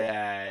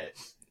 that.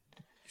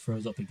 You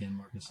froze up again,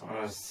 Marcus. I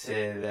want to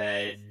say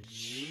that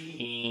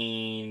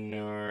gene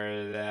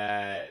or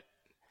that,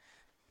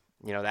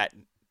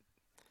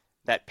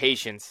 that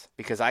patience,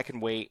 because I can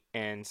wait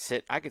and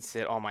sit. I could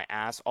sit on my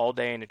ass all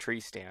day in a tree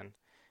stand.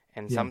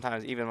 And Yeah.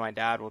 sometimes even my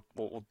dad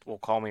will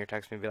call me or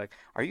text me and be like,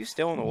 "Are you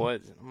still in the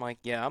woods?" And I'm like,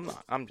 "Yeah, I'm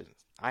not.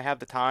 I have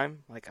the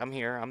time. Like, I'm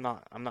here. I'm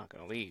not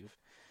going to leave."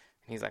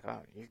 And he's like,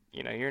 "Oh,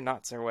 you're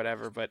nuts or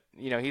whatever." But,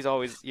 he's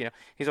always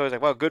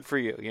like, "Well, good for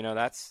you."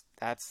 That's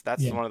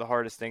Yeah. one of the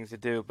hardest things to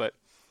do. But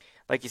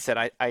like you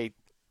said,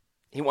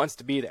 he wants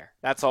to be there.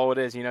 That's all it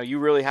is. You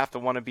really have to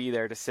want to be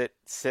there to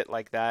sit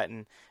like that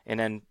and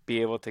then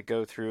be able to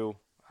go through,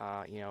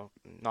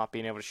 not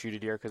being able to shoot a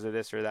deer because of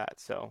this or that.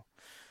 So,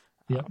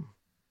 Yeah.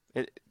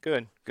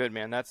 good,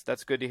 man.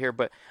 That's good to hear.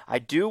 But I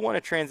do want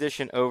to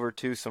transition over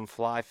to some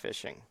fly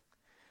fishing.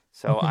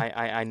 So Okay.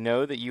 I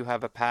know that you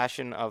have a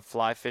passion of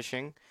fly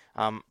fishing.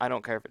 I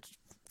don't care if it's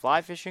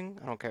fly fishing.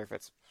 I don't care if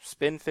it's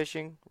spin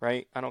fishing,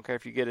 right? I don't care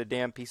if you get a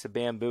damn piece of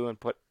bamboo and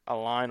put a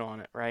line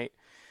on it, right?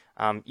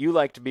 You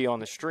like to be on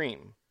the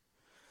stream.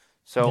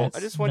 So I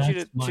just want you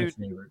That's my to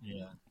favorite.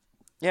 Yeah.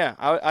 yeah,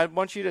 I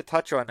want you to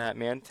touch on that,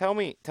 man. Tell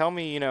me,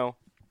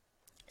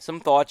 some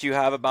thoughts you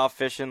have about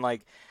fishing.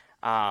 Like,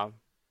 uh,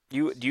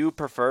 do you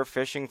prefer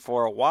fishing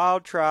for a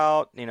wild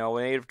trout,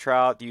 native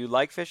trout? Do you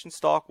like fishing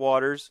stock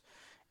waters?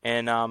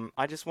 And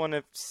I just want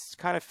to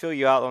kind of fill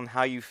you out on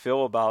how you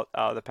feel about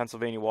the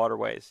Pennsylvania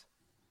waterways.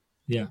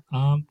 Yeah.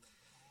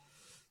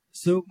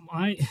 So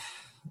I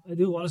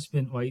do a lot of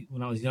spin.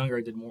 When I was younger,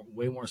 I did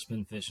way more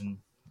spin fishing.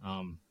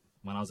 Um,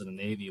 when I was in the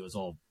Navy, it was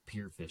all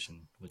pier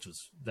fishing,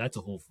 that's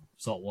a whole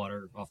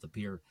saltwater off the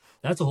pier.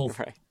 That's a whole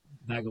Right.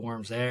 bag of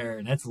worms there,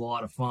 and that's a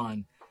lot of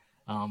fun.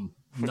 Yeah.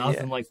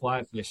 Nothing like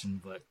fly fishing,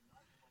 but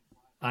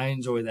I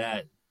enjoy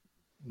that.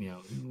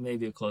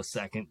 Maybe a close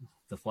second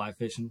to fly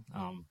fishing.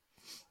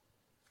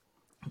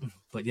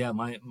 But yeah,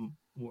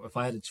 if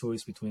I had a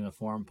choice between a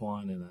farm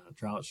pond and a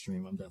trout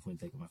stream, I'm definitely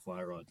taking my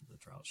fly rod to the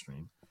trout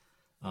stream.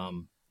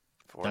 Um,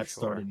 For that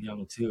sure. started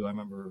young too. I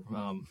remember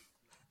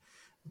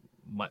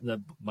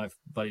my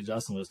buddy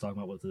Justin was talking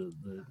about with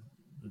the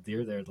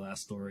deer there. The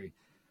last story,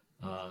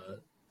 uh,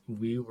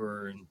 we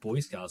were in Boy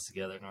Scouts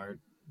together, and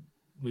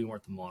we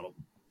weren't the model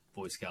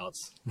Boy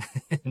Scouts,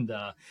 and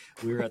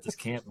we were at this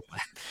camp,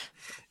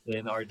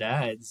 and our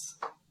dads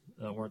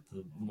weren't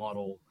the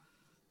model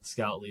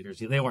scout leaders.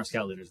 They weren't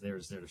scout leaders. They were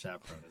just there to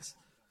chaperone us.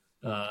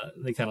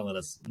 They kind of let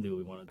us do what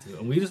we wanted to,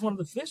 and we just wanted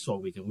to fish all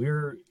weekend. We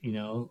were,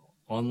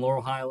 on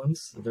Laurel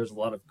Highlands. There's a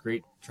lot of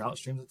great trout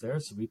streams up there,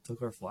 so we took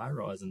our fly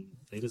rods and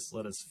they just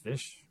let us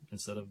fish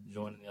instead of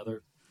joining the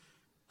other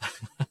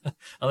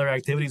other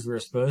activities we were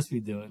supposed to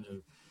be doing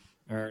to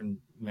earn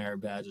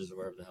merit badges or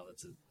whatever the hell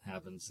it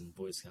happens in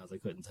Boy Scouts. I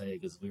couldn't tell you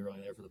because we were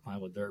only there for the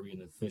Pinewood Derby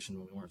and the fishing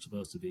when we weren't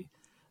supposed to be.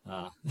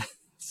 Uh,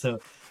 so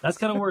that's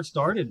kind of where it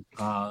started.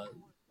 There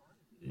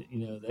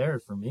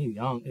for me,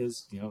 young,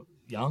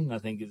 I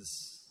think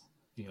is,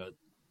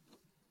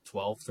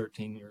 12,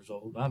 13 years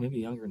old, maybe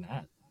younger than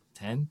that,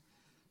 10,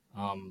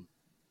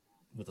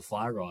 with a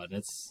fly rod. And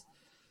it's,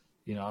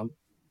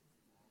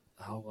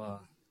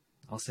 I'll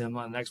say I'm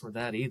not an expert at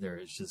that either.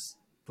 It's just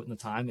putting the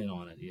time in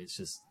on it. It's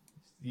just,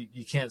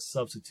 you can't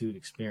substitute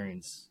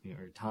experience,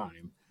 or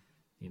time,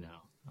 you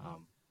know.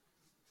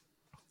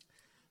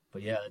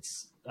 But yeah,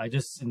 I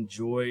just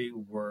enjoy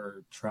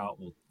where trout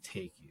will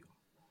take you.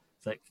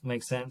 Does that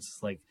make sense?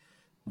 Like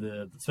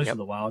especially Yep.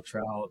 the wild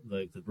trout,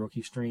 like the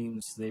rookie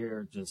streams,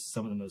 they're just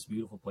some of the most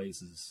beautiful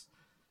places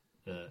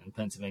in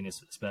Pennsylvania,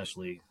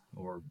 especially,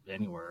 or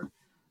anywhere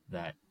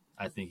that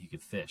I think you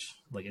could fish.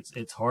 Like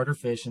it's harder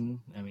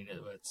fishing. I mean,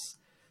 it's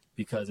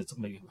because it's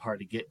maybe hard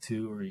to get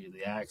to, or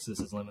the access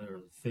is limited, or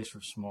the fish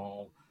are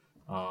small.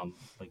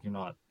 Like you're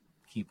not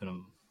keeping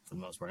them for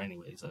the most part,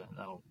 anyways. I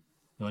don't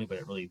know anybody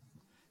that really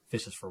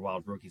fishes for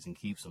wild rookies and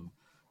keeps them.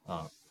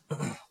 Uh,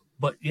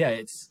 but yeah,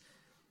 it's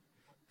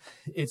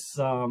it's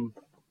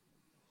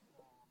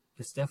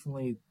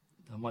definitely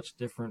a much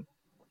different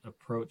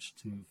approach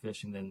to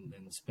fishing than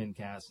spin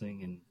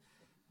casting,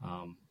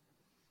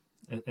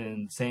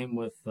 and same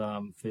with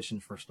fishing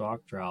for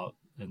stock trout,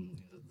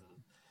 and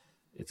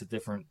it's a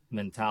different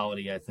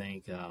mentality, I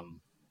think,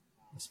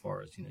 as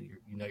far as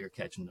you're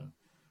catching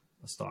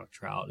a stock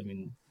trout. I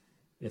mean,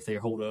 if they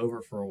hold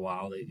over for a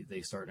while,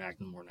 they start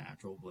acting more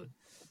natural. But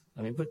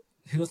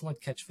who doesn't like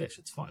to catch fish?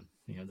 It's fun.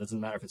 It doesn't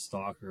matter if it's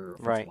stock or if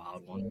it's a Right.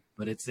 wild one,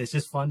 but it's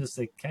just fun to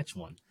say catch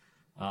one.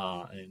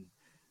 And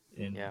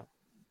Yeah.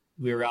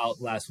 we were out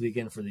last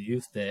weekend for the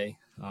youth day,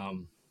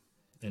 and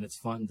it's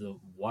fun to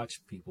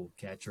watch people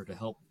catch or to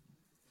help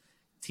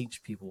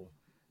teach people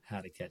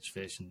how to catch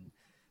fish. And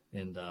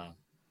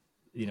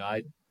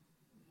I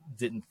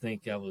didn't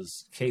think I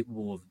was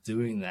capable of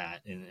doing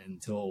that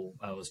until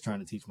I was trying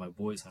to teach my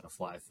boys how to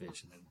fly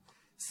fish, and then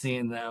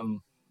seeing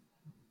them,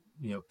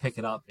 pick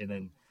it up and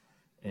then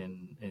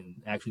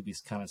and actually be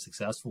kind of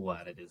successful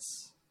at it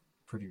is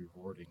pretty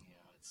rewarding.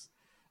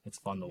 It's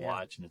fun to Yeah.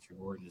 watch and it's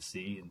rewarding to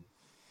see. And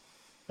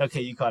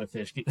okay, you caught a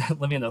fish.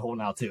 Let me in the hole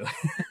now too.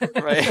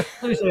 Right.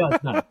 Let me show you how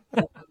it's done.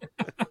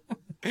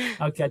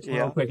 I'll catch one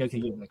real Yeah. quick. Okay,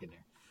 get back in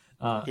there.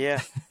 Uh,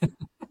 Yeah.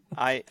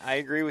 I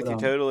agree with but you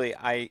totally.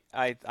 I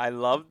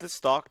love the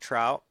stock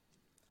trout.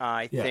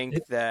 I yeah,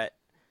 think that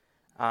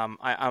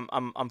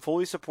I'm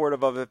fully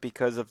supportive of it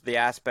because of the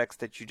aspects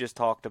that you just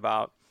talked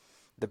about.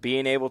 The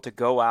being able to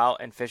go out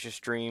and fish a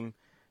stream,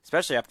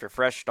 especially after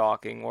fresh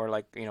stocking or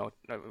like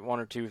 1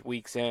 or 2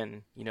 weeks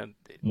in,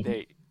 mhm,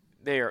 they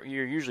you're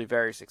usually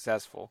very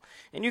successful,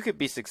 and you could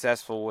be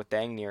successful with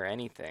dang near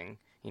anything.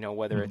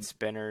 Whether mhm. it's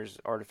spinners,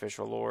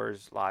 artificial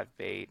lures, live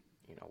bait,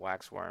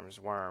 wax worms,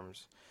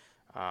 worms,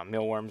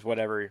 mealworms,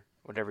 whatever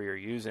you're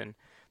using,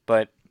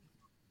 but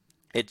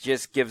it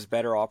just gives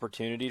better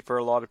opportunity for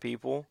a lot of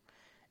people.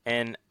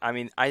 And I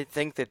mean, I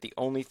think that the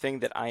only thing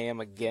that I am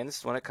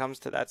against when it comes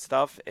to that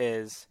stuff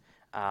is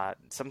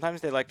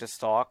sometimes they like to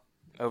stalk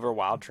over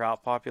wild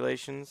trout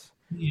populations,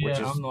 which Yeah,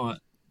 is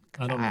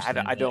I don't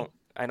understand that.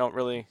 I don't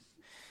really.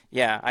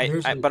 Yeah,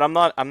 There's a but I'm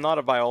not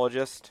a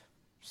biologist,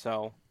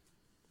 so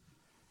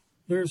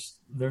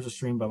there's a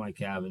stream by my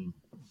cabin,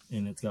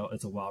 and it's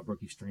a wild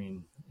brookie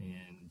stream,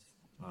 and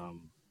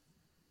um,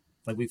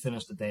 like we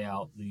finished the day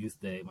out, the youth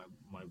day.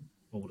 My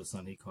oldest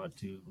son, he caught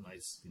two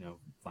nice,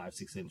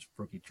 5-6 inch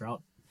brookie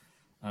trout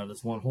out of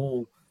this one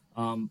hole.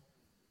 Um,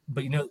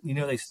 but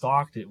they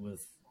stocked it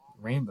with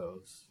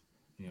rainbows,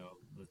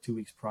 the 2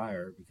 weeks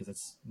prior, because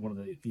it's one of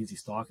the easy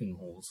stocking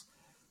holes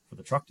for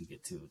the truck to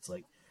get to. It's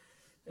like,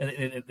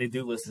 and they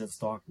do list it as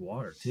stocked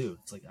water too.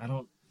 It's like I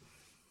don't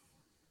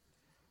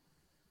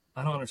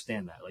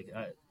understand that. Like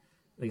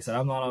I said,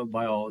 I'm not a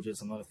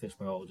biologist. I'm not a fish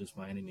biologist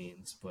by any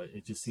means, but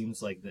it just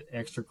seems like the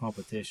extra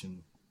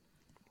competition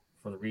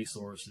for the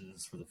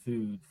resources, for the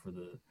food, for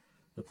the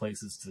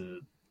places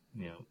to,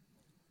 you know,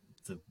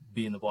 to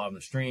be in the bottom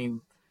of the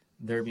stream,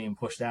 they're being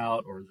pushed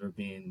out, or they're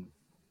being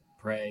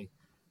prey,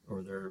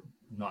 or they're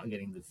not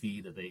getting the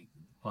feed that they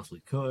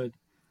possibly could.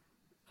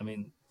 I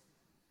mean,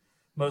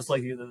 most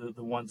likely the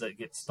ones that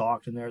get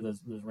stalked in there, those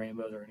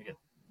rainbows are going to get,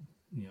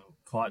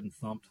 caught and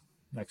thumped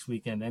next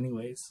weekend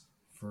anyways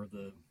for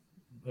the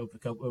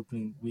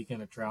opening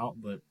weekend of trout.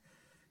 But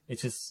it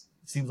just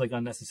seems like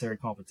unnecessary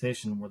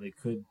competition where they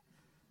could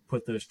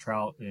put those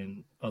trout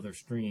in other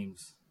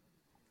streams.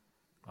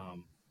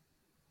 Um,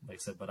 like I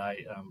said, but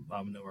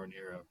I'm nowhere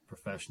near a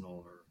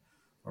professional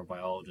or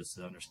biologist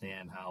to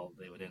understand how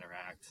they would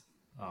interact.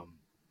 Um,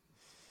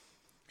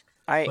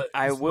 but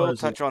I as far will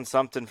as touch on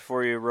something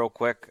for you real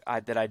quick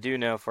that I do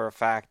know for a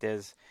fact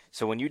is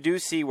so when you do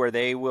see where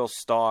they will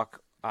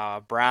stalk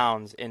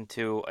browns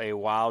into a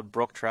wild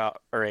brook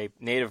trout or a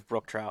native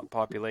brook trout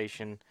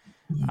population,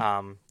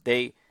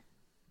 they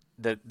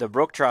the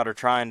brook trout are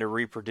trying to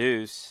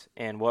reproduce,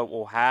 and what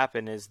will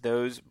happen is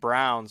those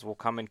browns will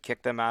come and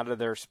kick them out of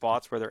their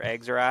spots where their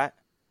eggs are at,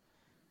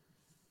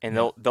 and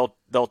yeah,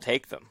 they'll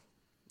take them.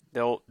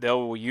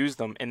 They'll use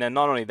them, and then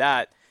not only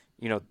that,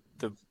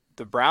 the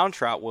the brown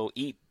trout will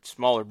eat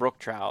smaller brook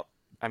trout.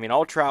 I mean,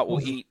 all trout will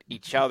well, eat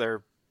each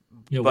other,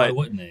 yeah. Why but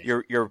wouldn't they?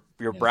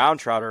 your Yeah, brown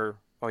trout are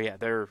oh yeah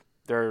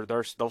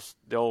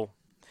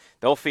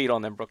they'll feed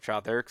on them brook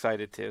trout. They're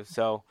excited too.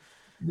 So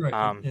right.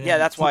 yeah,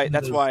 And typically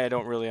that's those, why I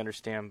don't really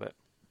understand, but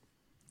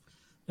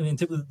I mean,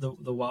 typically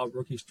the wild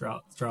brookie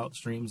trout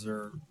streams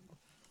are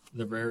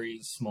they're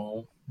very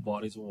small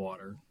bodies of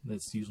water.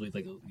 That's usually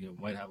like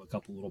might have a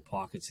couple little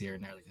pockets here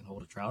and there that can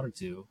hold a trout or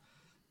two,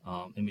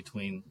 in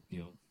between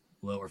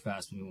lower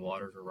fast moving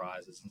waters or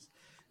rises.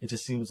 It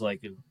just seems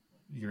like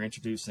you're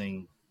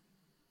introducing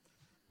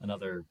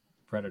another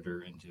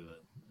predator into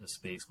a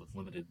space with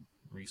limited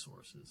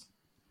resources.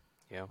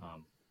 yeah.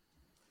 Um,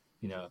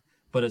 you know,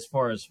 but as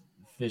far as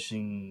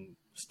fishing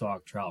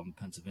stock trout in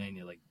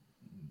Pennsylvania, like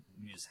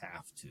you just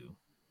have to.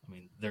 I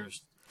mean,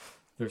 there's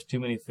too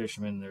many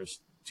fishermen. There's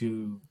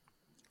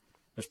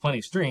plenty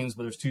of streams,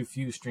 but there's too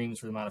few streams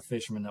for the amount of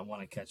fishermen that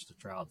want to catch the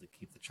trout to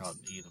keep the trout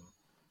and eat them.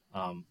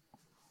 Um,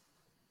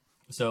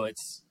 so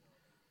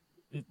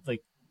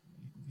like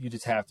you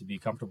just have to be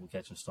comfortable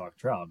catching stock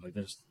trout. Like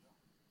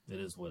it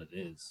is what it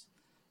is,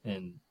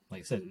 and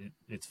like I said,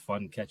 it's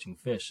fun catching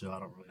fish. So I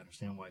don't really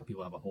understand why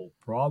people have a whole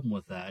problem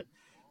with that,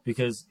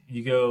 because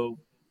you go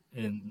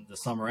in the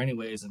summer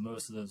anyways, and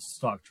most of those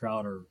stock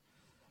trout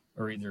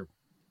are either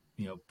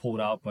pulled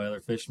out by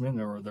other fishermen,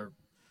 or they're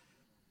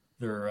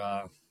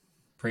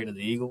prey to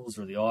the eagles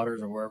or the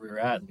otters or wherever you're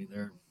at. I mean,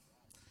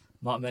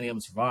 not many of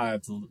them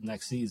survive till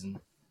next season.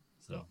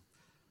 So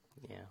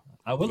Yeah.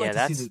 I would like Yeah, to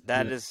see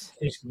that the is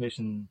Fish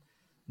Commission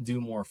do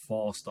more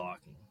fall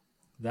stocking.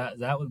 That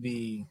would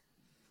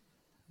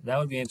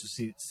be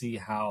interesting to see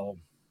how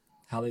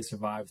they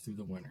survive through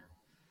the winter.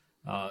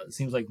 It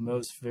seems like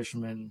most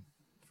fishermen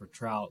for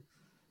trout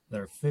that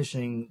are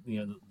fishing,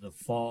 the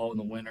fall and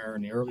the winter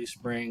and the early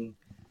spring,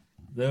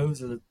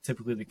 those are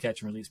typically the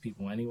catch and release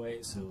people anyway.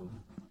 So,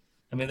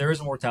 I mean, there is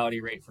a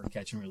mortality rate for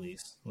catch and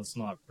release. Let's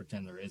not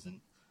pretend there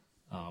isn't.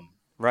 Um,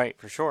 right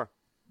for sure.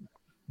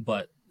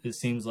 but it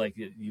seems like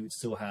you would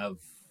still have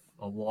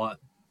a lot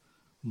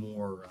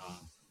more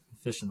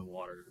fish in the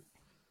water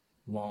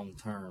long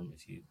term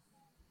if you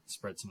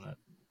spread some of that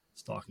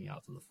stocking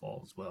out to the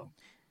fall as well.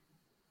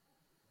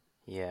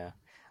 Yeah.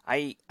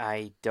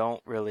 I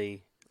don't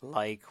really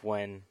like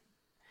when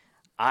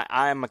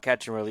I'm a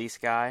catch and release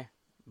guy,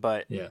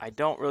 but Yeah, I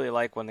don't really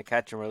like when the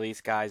catch and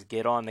release guys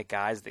get on the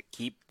guys that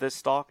keep the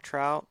stock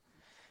trout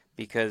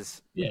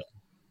because yeah.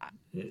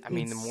 I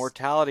mean the It's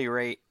mortality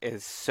rate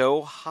is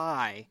so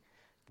high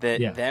that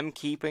yeah, them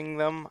keeping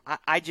them,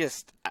 I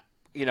just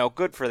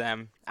good for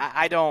them.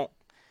 I don't.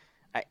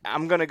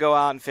 I'm gonna go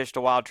out and fish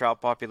the wild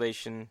trout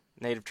population,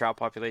 native trout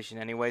population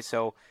anyway.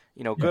 So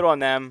yeah. good on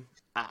them.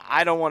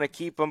 I don't want to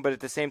keep them, but at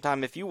the same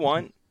time, if you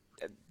want,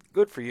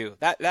 good for you.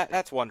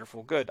 That's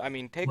wonderful. Good. I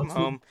mean, take them What's the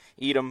home,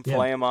 eat them, yeah?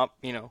 fillet them up.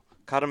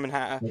 Cut them in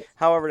half. Yeah.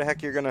 However the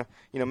heck you're gonna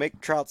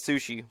make trout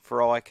sushi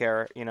for all I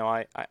care.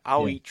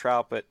 I'll Yeah. eat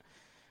trout, but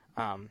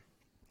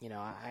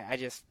I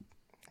just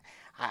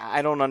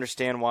I don't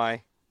understand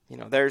why.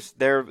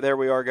 There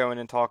we are going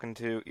and talking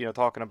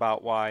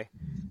about why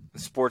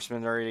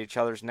sportsmen are at each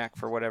other's neck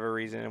for whatever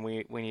reason, and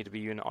we need to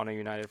be on a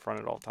united front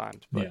at all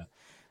times. But Yeah.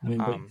 I mean,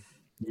 but um,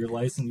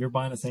 you're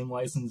buying the same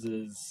license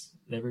as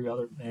every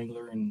other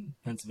angler in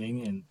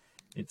Pennsylvania, and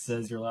it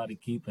says you're allowed to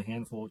keep a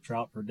handful of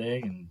trout per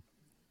day, and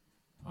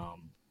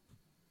um,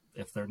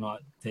 if they're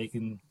not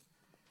taking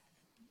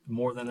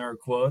more than their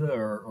quota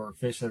or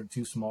fish that are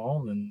too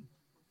small, then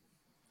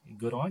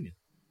good on you.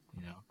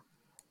 You know,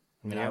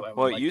 I mean, yeah. I would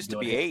Well, it like to used be to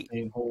able to be hit eight. the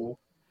same hole.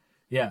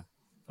 Yeah.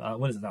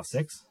 What is it now?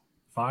 6,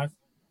 5?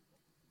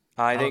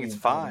 I I don't think it's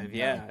even. I don't five. even know.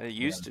 Yeah, it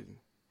Yeah. used to.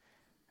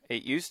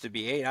 It used to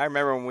be eight. I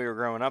remember when we were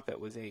growing up, it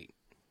was eight,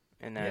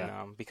 and then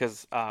Yeah.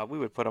 because we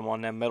would put them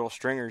on them metal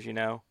stringers, and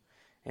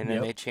then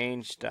Yep. they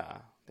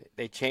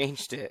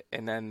changed it,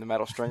 and then the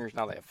metal stringers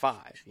now they have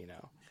five.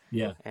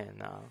 Yeah.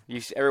 And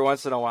every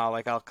once in a while,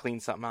 like I'll clean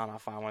something out, and I'll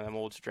find one of them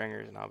old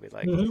stringers, and I'll be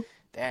like, Hmm.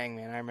 "Dang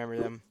man, I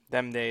remember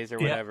them days or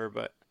Yeah. whatever."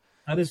 But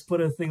I just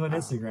put a thing on um,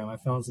 Instagram. I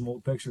found some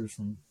old pictures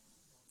from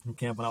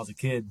camp when I was a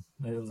kid.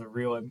 It was a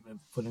real. I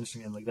put on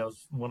Instagram. Like that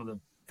was one of the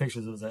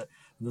pictures. It was that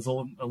this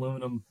old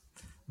aluminum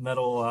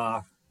metal,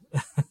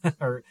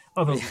 or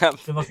yeah,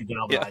 it must be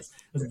yeah, galvanized.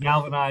 It was a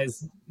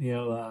galvanized,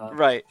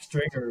 right,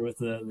 stringer with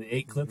the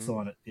 8 clips hmm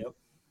on it. Yep.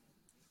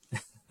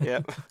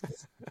 yep,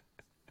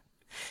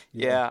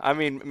 Yeah. yeah. I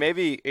mean,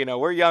 maybe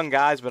we're young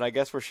guys, but I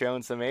guess we're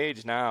showing some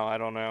age now. I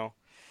don't know.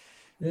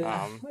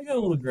 Yeah. Um, I got a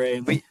little gray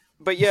in but me.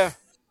 but yeah,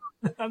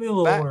 I'm a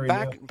little back older,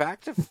 back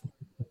back to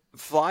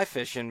fly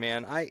fishing,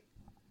 man.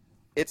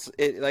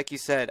 It like you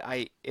said,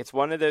 it's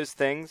one of those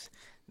things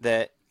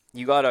that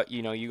you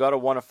gotta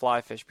want to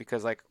fly fish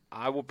because like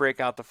I will break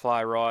out the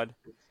fly rod,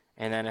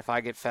 and then if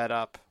I get fed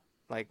up,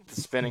 like the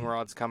spinning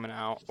rod's coming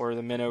out or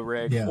the minnow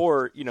rig, Yeah.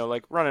 or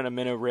like running a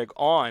minnow rig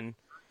on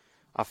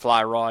a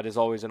fly rod is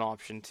always an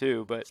option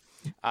too. But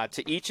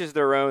to each is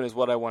their own is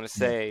what I want to Yeah.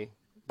 say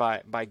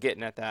by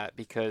getting at that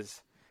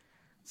because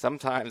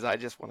sometimes I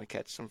just want to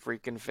catch some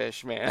freaking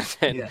fish, man,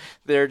 and Yeah.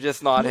 they're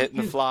just not Well, hitting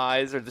the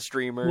flies or the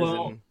streamers,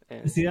 well,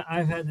 and see,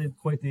 I've had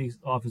quite the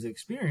opposite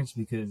experience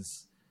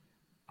because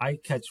I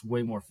catch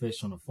way more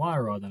fish on a fly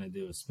rod than I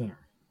do a spinner.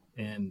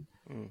 And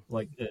mm,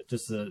 like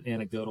just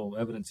anecdotal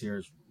evidence here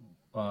is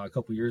a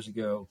couple years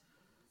ago,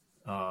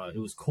 it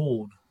was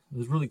cold. It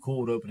was really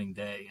cold opening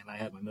day, and I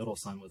had my middle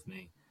son with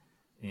me,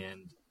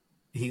 and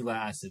he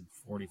lasted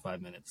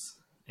 45 minutes.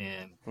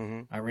 And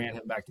mm-hmm, I ran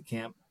him back to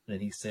camp,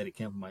 and he stayed at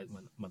camp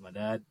with my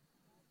dad.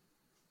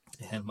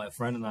 And my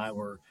friend and I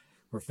were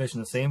fishing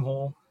the same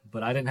hole,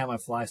 but I didn't have my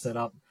fly set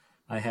up.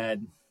 I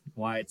had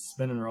Wyatt's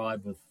spinning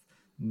rod with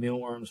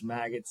mealworms,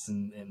 maggots,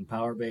 and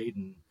power bait,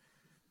 and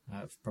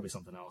probably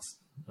something else,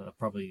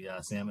 probably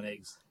salmon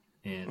eggs.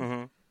 And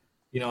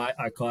mm-hmm,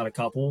 I caught a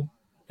couple,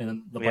 and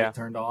then the yeah, bite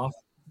turned off.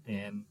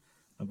 And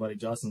my buddy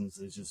Justin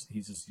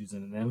he's just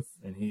using an nymph,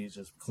 and he's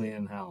just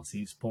cleaning house.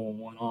 He's pulling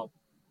one up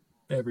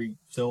every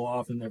so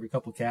often, every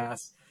couple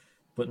casts,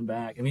 putting them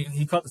back. I mean,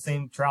 he caught the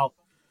same trout.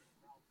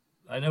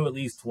 I know at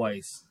least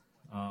twice.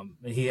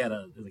 He had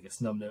a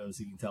snub nose.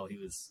 You can tell he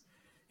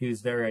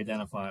was very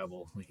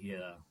identifiable. Like he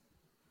had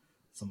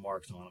some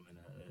marks on him and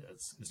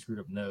a screwed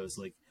up nose.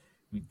 Like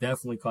we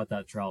definitely caught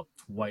that trout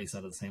twice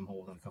out of the same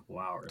hole in a couple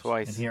hours. And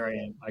twice. here I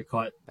am. I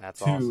caught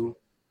That's awesome. two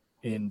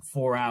in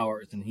 4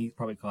 hours, and he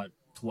probably caught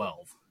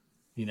 12.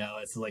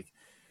 It's like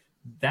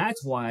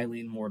that's why I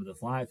lean more to the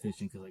fly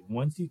fishing because like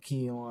once you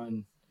key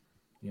on,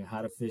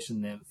 how to fish a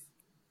nymph,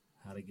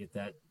 how to get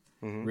that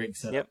Mm-hmm. rig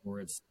set up Yep. where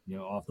it's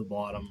off the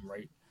bottom,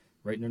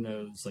 right in their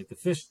nose. Like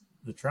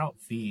the trout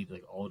feed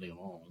like all day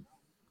long,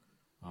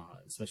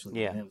 especially the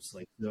Yeah. nymphs.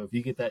 Like so, if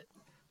you get the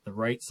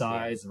right Yeah.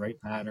 size, the right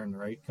pattern, the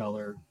right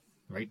color,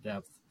 the right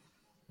depth,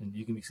 and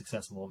you can be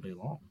successful all day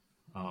long.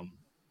 Um,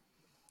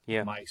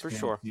 Yeah. my For experience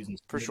sure. using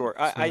For sure.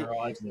 spinner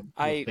rods with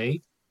I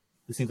bait,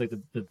 it seems like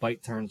the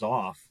bite turns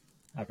off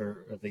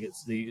after they get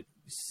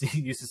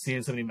used to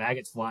seeing so many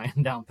maggots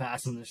flying down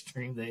past in the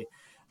stream. I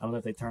don't know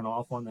if they turn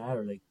off on that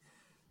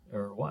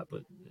or what,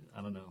 but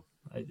I don't know.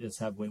 I just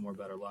have way more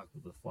better luck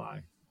with the fly.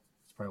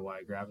 That's probably why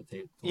I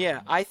gravitate towards yeah.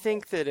 them. I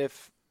think that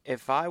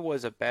if I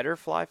was a better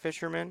fly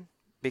fisherman,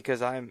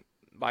 because I'm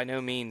by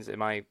no means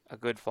am I a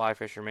good fly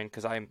fisherman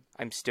because I'm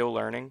still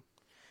learning.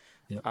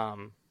 Yep.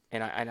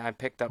 And I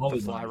picked up the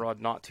Always fly learning.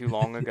 rod not too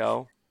long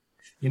ago.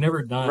 You're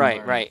never done Right,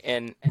 learning. right,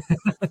 and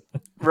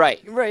right.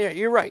 Yeah,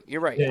 you're right.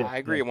 You're right. Yeah, I yeah,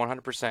 agree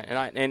 100%.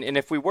 And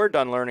if we were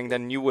done learning,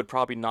 then you would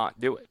probably not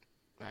do it.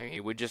 I mean,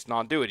 you would just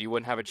not do it. You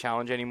wouldn't have a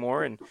challenge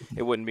anymore, and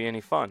it wouldn't be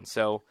any fun.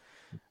 So,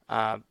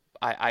 uh,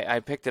 I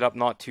picked it up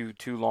not too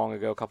long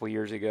ago, a couple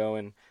years ago,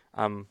 and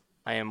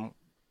I am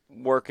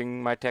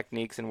working my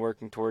techniques and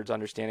working towards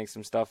understanding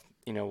some stuff.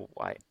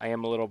 I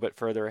am a little bit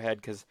further ahead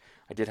because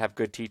I did have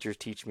good teachers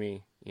teach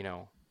me,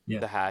 yeah,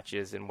 the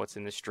hatches and what's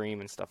in the stream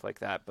and stuff like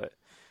that. But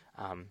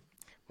um,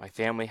 my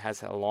family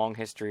has a long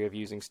history of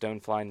using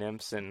stonefly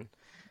nymphs, and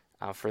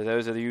for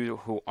those of you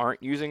who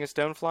aren't using a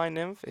stonefly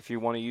nymph, if you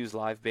want to use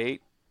live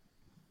bait,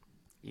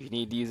 you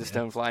need to use a yeah,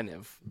 stonefly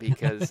nymph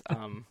because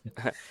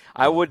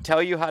I yeah, would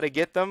tell you how to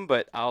get them,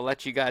 but I'll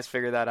let you guys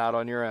figure that out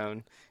on your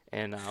own.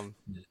 And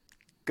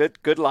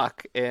good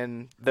luck.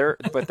 And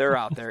they're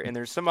out there, and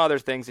there's some other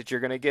things that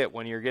you're gonna get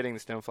when you're getting the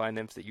stonefly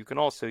nymphs that you can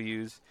also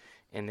use,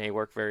 and they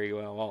work very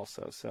well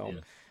also. So. yeah.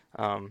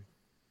 Um,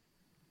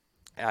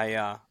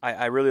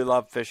 I really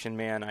love fishing,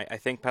 man. I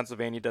think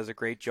Pennsylvania does a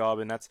great job,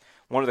 and that's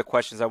one of the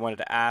questions I wanted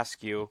to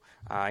ask you.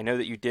 I know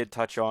that you did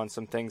touch on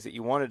some things that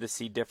you wanted to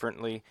see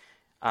differently.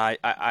 I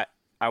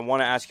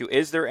want to ask you: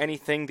 is there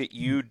anything that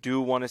you do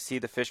want to see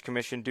the Fish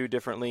Commission do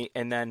differently?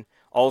 And then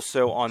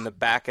also on the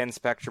back end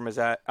spectrum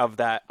of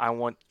that, I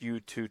want you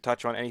to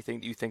touch on anything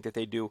that you think that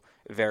they do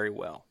very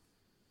well.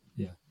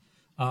 Yeah.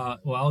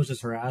 Well, I was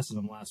just harassing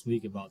them last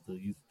week about the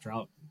youth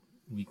trout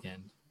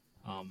weekend.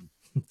 Um,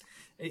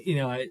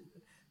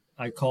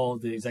 I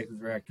called the executive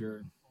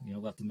director,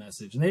 left a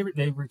message, and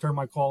they returned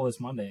my call this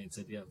Monday and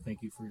said, yeah,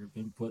 thank you for your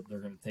input. They're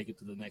going to take it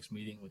to the next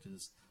meeting, which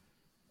is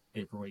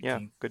April Yeah,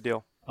 18th. good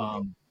deal.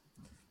 Um,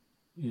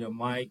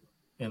 Mike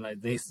and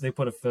they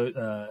put a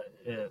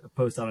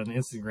post out on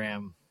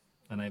Instagram,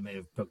 and I may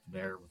have poked the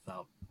bear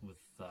with.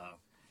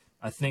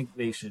 I think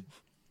they should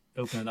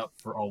open it up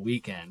for all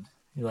weekend.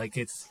 Like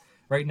it's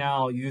right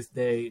now, Youth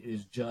Day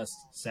is just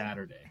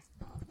Saturday.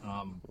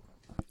 Um,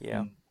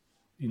 Yeah.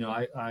 and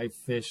I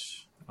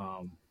fish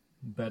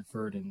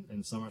Bedford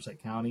and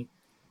Somerset County.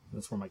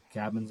 That's where my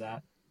cabin's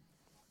at.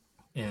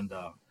 And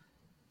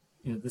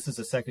this is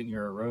the second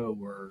year in a row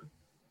where,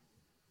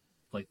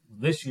 like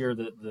this year,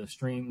 the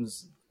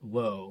streams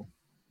low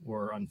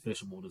were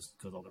unfishable just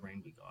because all the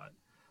rain we got.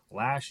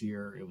 Last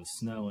year it was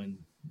snowing,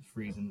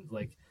 freezing.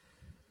 Like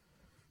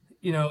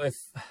if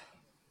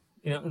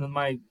and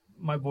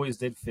my boys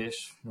did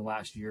fish the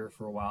last year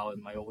for a while,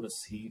 and my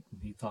oldest he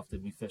toughed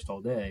it. We fished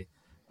all day.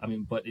 I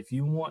mean, but if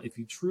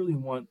you truly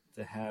want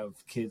to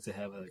have kids to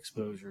have an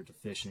exposure to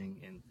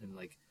fishing and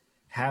like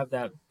have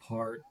that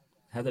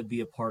be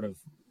a part of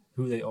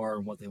who they are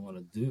and what they want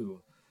to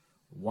do,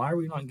 why are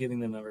we not giving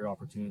them every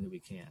opportunity that we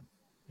can?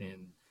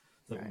 And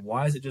like, Right.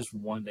 why is it just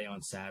one day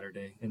on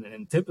Saturday?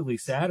 And typically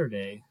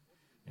Saturday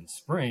in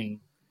spring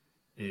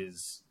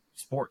is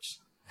sports.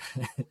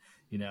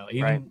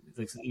 Right.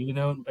 Even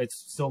though it's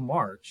still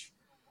March,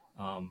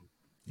 um,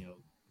 you know,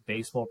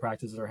 baseball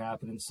practices are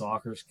happening,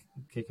 soccer's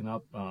kicking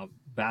up,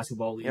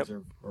 basketball Yep. leagues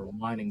are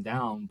winding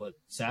down, but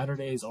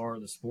Saturdays are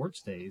the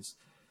sports days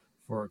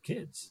for our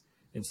kids.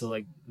 And so,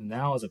 like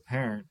now, as a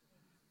parent,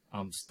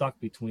 I'm stuck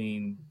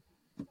between,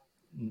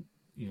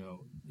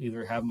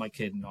 either have my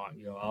kid not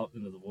go out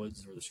into the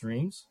woods or the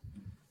streams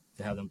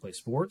to have them play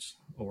sports,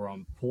 or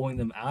I'm pulling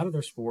them out of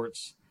their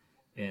sports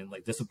and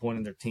like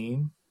disappointing their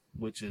team,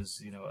 which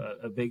is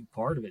a big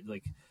part of it.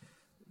 Like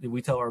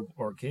we tell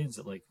our kids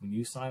that like when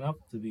you sign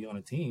up to be on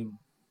a team,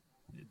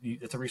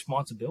 it's a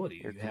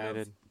responsibility. You're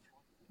committed.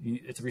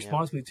 It's a Yep.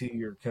 responsibility to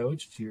your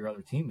coach, to your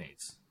other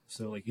teammates.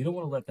 So like you don't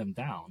want to let them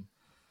down.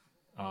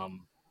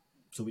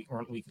 So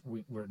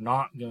we're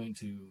not going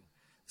to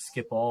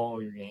skip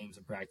all your games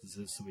and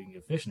practices so we can go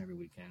fishing every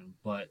weekend.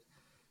 But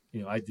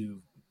I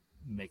do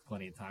make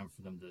plenty of time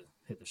for them to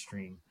hit the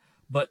stream.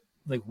 But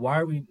like,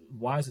 why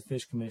is the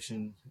Fish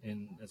Commission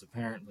and as a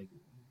parent, like,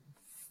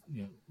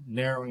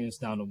 narrowing us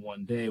down to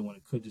one day when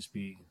it could just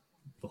be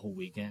the whole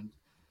weekend?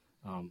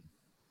 Um,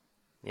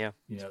 Yeah.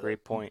 you It's a know,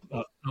 great point.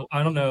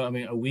 I don't know. I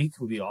mean, a week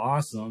would be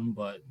awesome,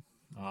 but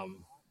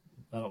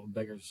I don't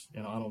beggars.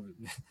 I don't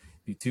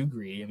be too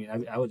greedy. I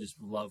mean, I would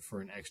just love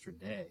for an extra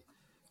day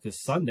because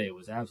Sunday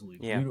was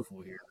absolutely Yeah.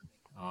 beautiful here.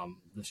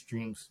 The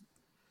streams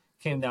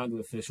came down to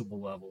a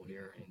fishable level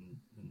here,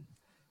 and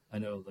I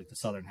know like the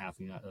southern half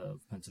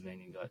of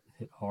Pennsylvania got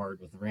hit hard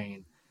with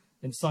rain.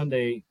 And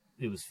Sunday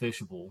it was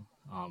fishable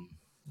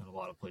in a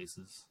lot of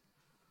places.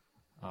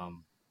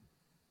 Um,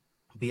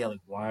 but yeah,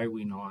 like why are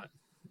we not?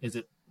 Is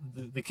it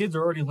the kids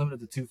are already limited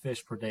to 2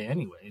 fish per day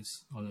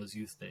anyways on those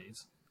youth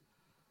days?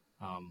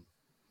 Um,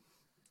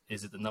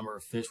 is it the number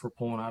of fish we're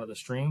pulling out of the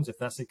streams? If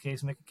that's the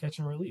case, make a catch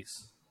and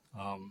release.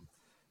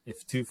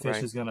 If 2 fish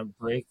Right. is going to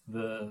break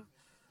the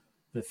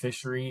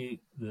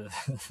fishery, the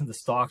the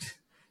stocked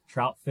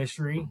trout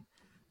fishery,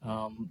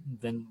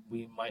 then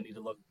we might need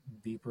to look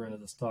deeper into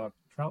the stocked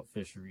trout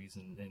fisheries,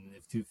 and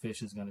if 2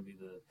 fish is going to be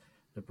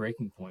the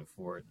breaking point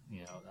for it,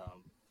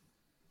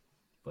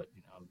 but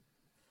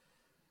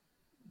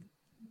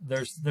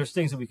there's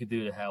things that we could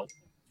do to help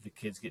the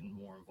kids getting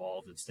more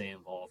involved and stay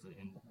involved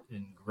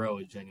and grow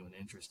a genuine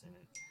interest in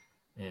it.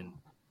 And,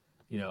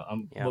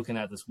 I'm looking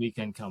at this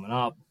weekend coming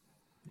up.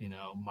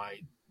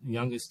 My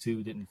youngest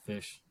two didn't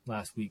fish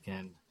last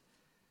weekend.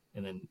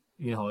 And then,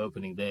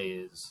 opening day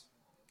is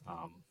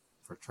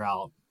for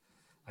trout.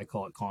 I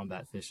call it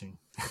combat fishing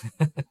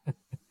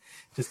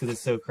just because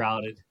it's so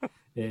crowded.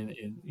 And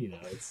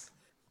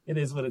it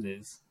is what it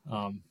is.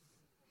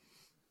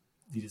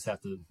 You just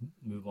have to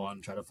move on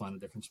and try to find a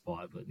different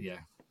spot. But yeah,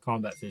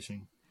 combat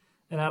fishing.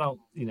 And I don't,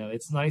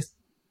 it's nice.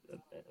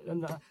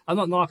 I'm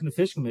not knocking the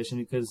Fish Commission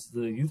because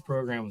the youth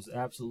program was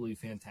absolutely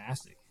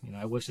fantastic.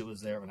 I wish it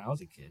was there when I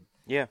was a kid.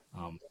 Yeah.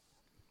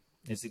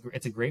 It's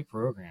a great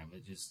program. I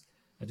just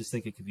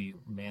think it could be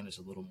managed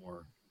a little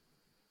more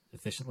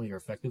efficiently or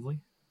effectively.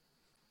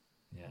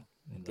 Yeah.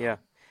 And, yeah.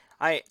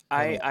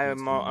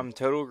 I'm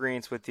total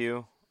agreement with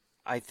you.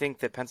 I think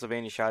that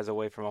Pennsylvania shies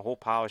away from a whole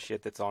pile of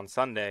shit that's on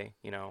Sunday,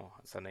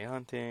 Sunday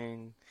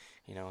hunting,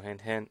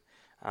 hint, hint,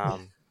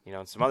 and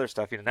some other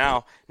stuff.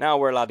 Now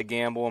we're allowed to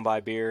gamble and buy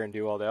beer and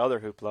do all the other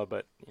hoopla,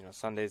 but,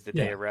 Sunday's the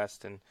day of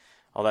rest and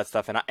all that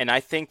stuff. And I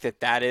think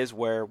that is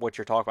where what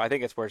you're talking about, I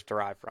think it's where it's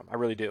derived from. I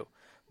really do.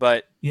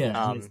 But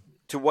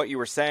to what you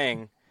were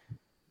saying,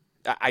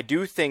 I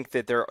do think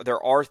that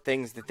there are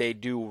things that they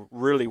do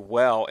really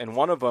well, and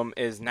one of them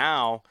is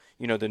now,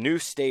 the new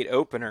state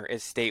opener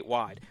is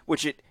statewide,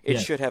 which it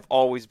should have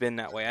always been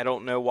that way. I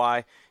don't know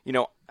why.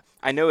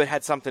 I know it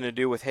had something to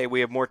do with, hey,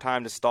 we have more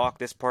time to stock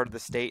this part of the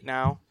state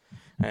now,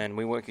 and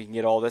we can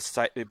get all this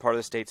part of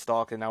the state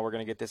stocked, and now we're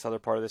going to get this other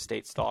part of the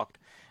state stocked.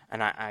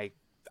 And I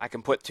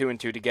can put two and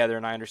two together,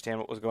 and I understand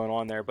what was going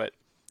on there, but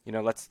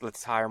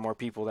let's hire more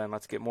people then.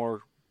 Let's get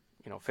more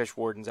fish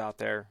wardens out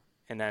there.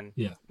 And then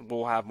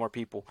we'll have more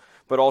people.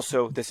 But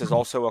also, this is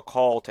also a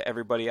call to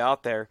everybody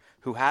out there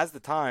who has the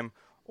time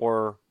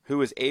or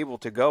who is able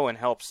to go and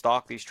help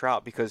stock these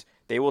trout, because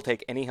they will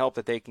take any help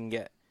that they can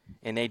get,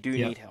 and they do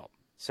need help.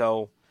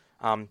 So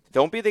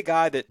don't be the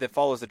guy that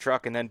follows the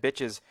truck and then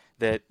bitches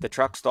that the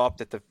truck stopped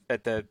at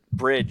the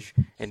bridge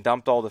and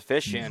dumped all the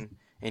fish in,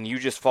 and you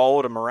just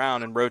followed him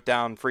around and wrote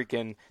down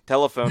freaking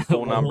telephone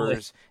pole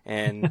numbers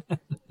and –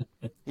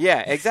 yeah,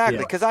 exactly.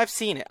 Because I've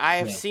seen it. I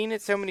have seen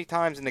it so many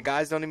times, and the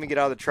guys don't even get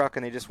out of the truck,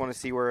 and they just want to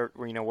see where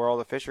all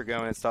the fish are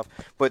going and stuff.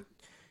 But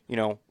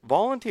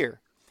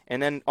volunteer.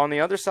 And then on the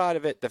other side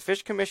of it, the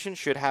Fish Commission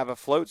should have a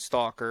float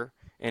stalker.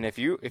 And if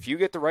you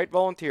get the right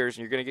volunteers,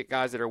 and you're going to get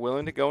guys that are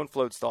willing to go and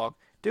float stalk,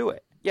 do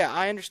it. Yeah,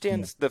 I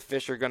understand the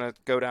fish are going to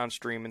go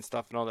downstream and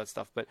stuff and all that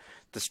stuff, but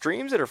the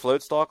streams that are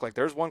float stalk, like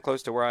there's one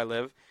close to where I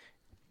live.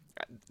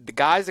 The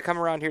guys that come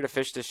around here to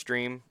fish this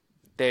stream,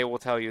 they will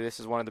tell you this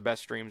is one of the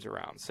best streams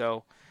around.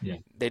 So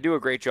they do a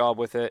great job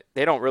with it.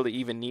 They don't really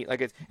even need,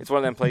 like, it's one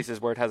of them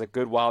places where it has a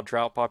good wild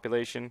trout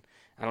population.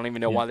 I don't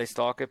even know why they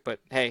stalk it, but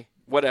hey,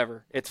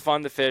 whatever. It's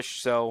fun to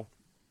fish. So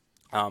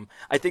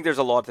I think there's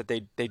a lot that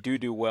they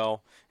do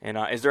well. And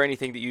is there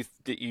anything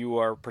that you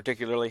are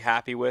particularly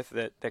happy with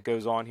that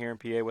goes on here in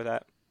PA with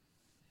that?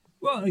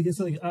 Well, I guess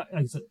the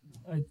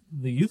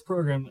youth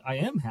program, I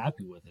am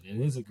happy with it. It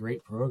is a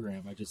great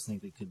program. I just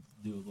think they could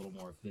do a little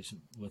more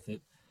efficient with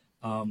it.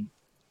 I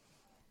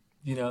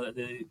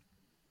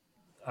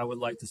would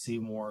like to see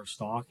more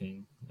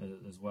stalking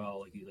as well,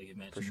 like you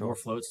mentioned, more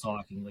float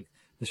stalking. Like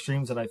the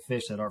streams that I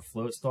fish that are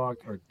float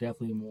stocked are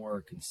definitely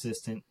more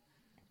consistent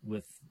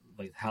with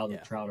like how the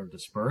trout are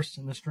dispersed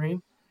in the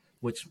stream,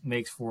 which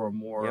makes for a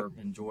more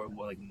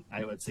enjoyable, like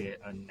I would say,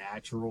 a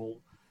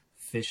natural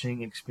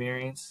fishing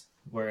experience.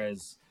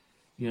 Whereas,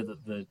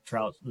 the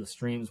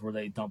streams where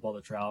they dump all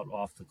the trout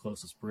off the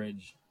closest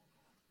bridge,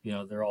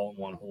 they're all in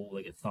one hole.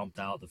 They get thumped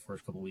out the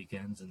first couple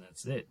weekends, and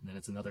that's it. And then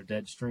it's another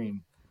dead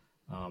stream.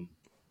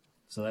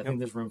 So I think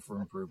there's room for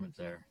improvement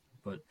there.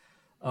 But,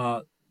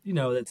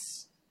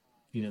 that's,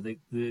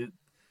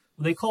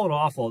 they called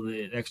off all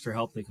the extra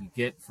help they could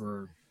get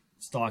for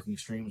stocking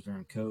streams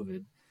during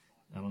COVID.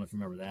 I don't know if you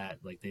remember that.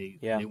 Like they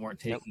weren't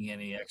taking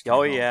any extra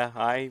help. Yeah,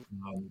 I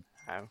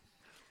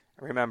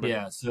remember.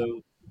 Yeah,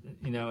 so,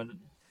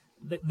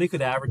 they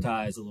could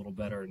advertise a little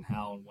better in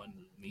how and when to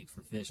meet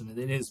for fish. And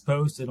it is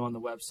posted on the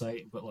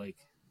website, but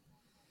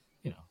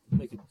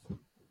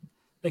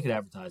they could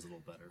advertise a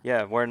little better.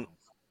 Yeah,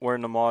 we're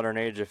in the modern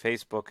age of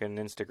Facebook and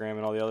Instagram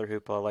and all the other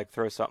hoopla. Like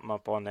throw something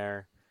up on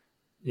there.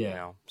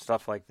 Yeah,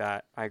 stuff like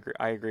that. I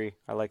agree.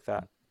 I like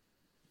that.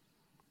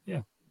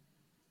 Yeah.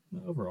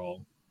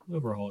 Overall,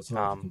 it's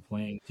hard to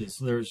complain because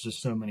there's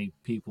just so many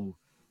people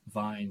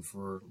vying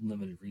for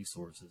limited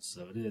resources.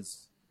 So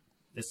it's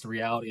the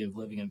reality of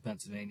living in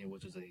Pennsylvania,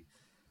 which is a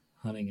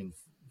hunting and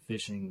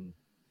fishing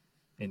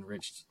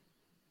enriched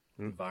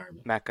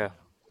environment. Mecca.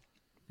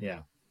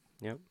 Yeah.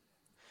 Yep.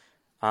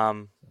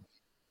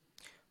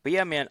 But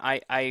yeah, man,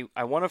 I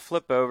want to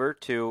flip over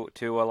to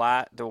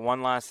the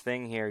one last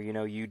thing here.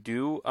 You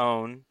do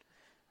own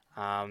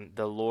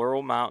the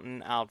Laurel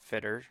Mountain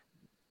Outfitters,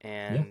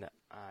 and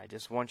I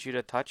just want you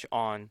to touch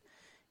on,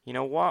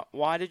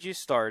 why did you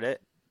start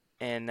it?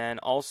 And then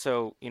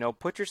also,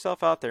 put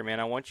yourself out there, man.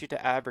 I want you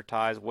to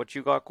advertise what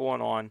you got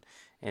going on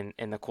and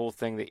the cool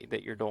thing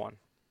that you're doing.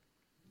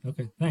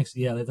 Okay, thanks.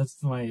 Yeah,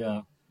 that's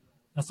my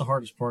that's the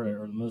hardest part,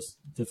 or the most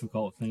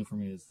difficult thing for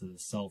me, is the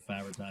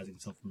self-advertising,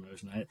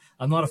 self-promotion.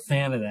 I'm not a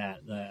fan of that.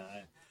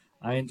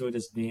 I enjoy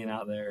just being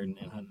out there and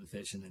hunting and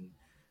fishing,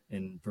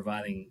 and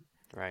providing,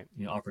 Right.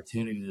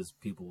 opportunities to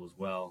people as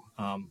well.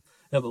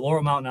 Yeah, but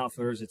Laurel Mountain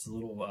Outfitters, it's a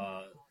little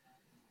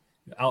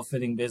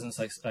outfitting business.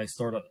 I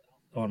started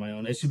on my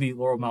own. It should be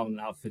Laurel Mountain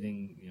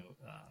Outfitting.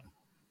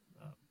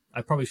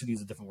 I probably should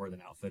use a different word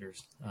than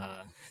outfitters.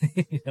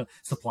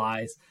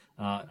 Supplies.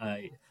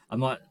 I'm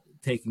not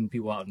taking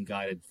people out and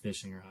guided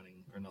fishing or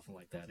hunting or nothing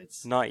like that.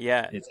 Not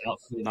yet. It's Not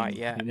outfitting.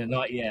 yet.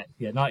 Not yet.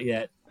 Yeah, not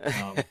yet.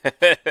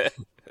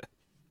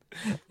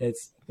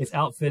 It's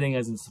outfitting,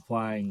 as in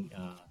supplying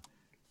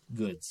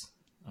goods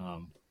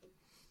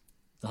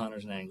to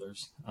hunters and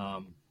anglers.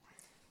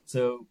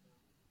 So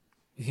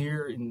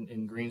here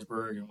in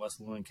Greensburg and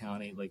West Lorain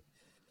County, like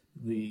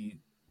the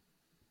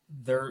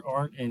there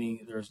aren't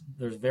any. There's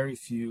very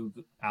few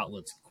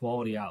outlets,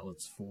 quality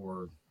outlets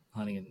for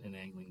hunting and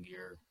angling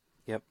gear.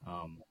 Yep.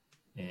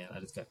 And I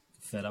just got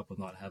fed up with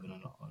not having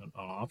an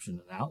option,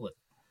 an outlet.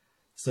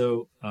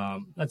 So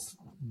that's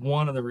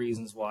one of the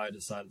reasons why I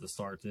decided to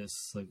start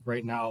this. Like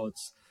right now,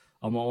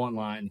 I'm all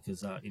online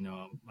because I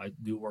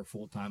do work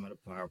full time at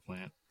a power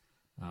plant.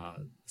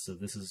 So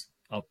this is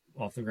up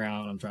off the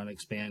ground. I'm trying to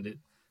expand it,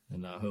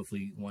 and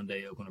hopefully one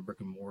day open a brick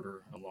and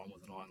mortar along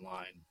with an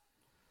online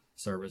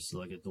service, so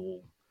like a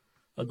dual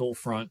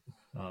front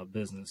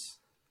business.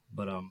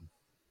 But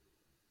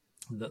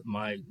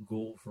my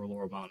goal for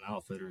Laurel Mountain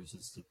Outfitters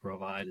is to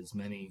provide as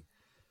many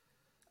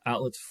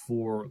outlets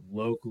for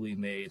locally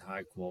made,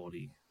 high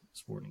quality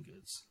sporting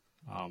goods.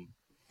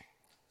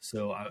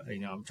 So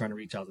I'm trying to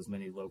reach out to as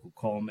many local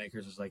call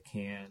makers as I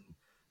can.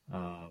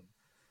 Um,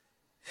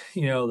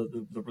 so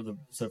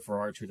for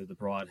archery, the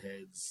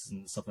broadheads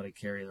and stuff that I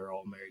carry, they're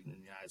all made in the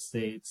United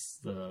States.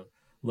 The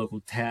local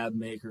tab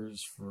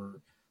makers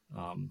for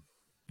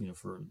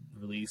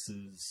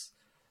releases.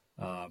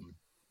 Um,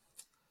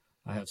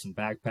 I have some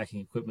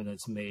backpacking equipment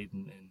that's made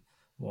in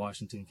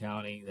Washington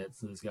County.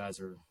 Those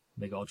guys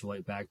make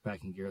ultralight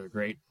backpacking gear. They're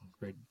great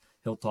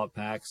hilltop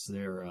packs.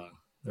 They're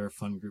a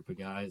fun group of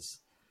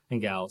guys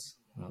and gals,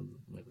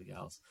 lately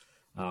gals.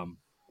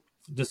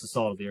 Just the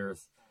salt of the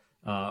earth.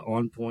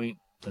 On Point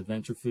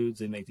Adventure Foods,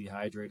 they make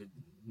dehydrated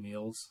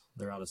meals.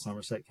 They're out of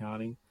Somerset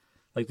County.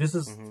 Like this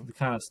is the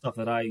kind of stuff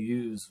that I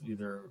use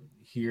either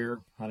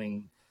here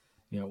hunting,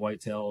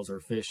 whitetails, or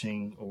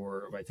fishing,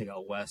 or if I take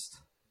out west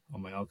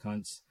on my elk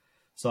hunts.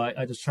 So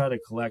I just try to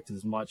collect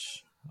as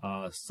much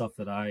stuff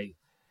that I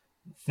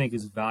think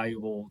is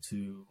valuable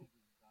to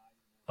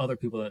other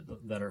people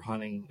that are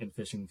hunting and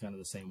fishing kind of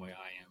the same way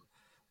I am.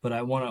 But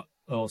I want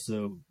to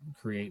also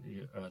create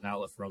an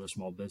outlet for other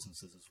small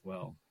businesses as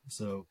well.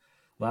 So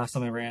last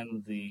time I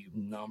ran the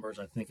numbers,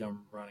 I think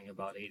I'm running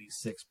about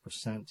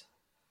 86%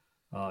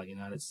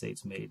 United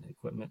States made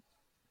equipment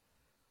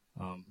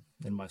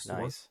in my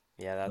store. Nice.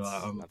 Yeah,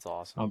 that's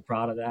awesome. I'm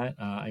proud of that.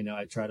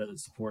 I try to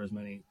support as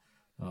many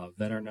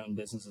veteran-owned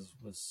businesses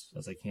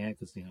as I can,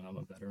 because I'm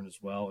a veteran as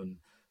well, and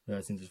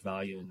I think there's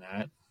value in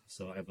that.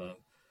 So I have a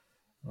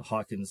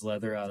Hawkins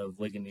Leather out of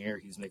Ligonier.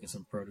 He's making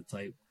some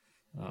prototype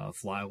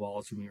fly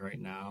walls for me right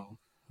now.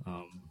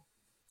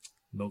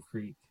 Mill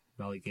Creek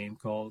Valley Game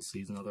Calls.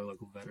 He's another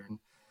local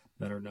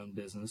veteran-owned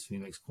business. He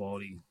makes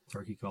quality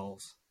turkey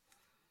calls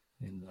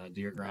and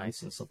deer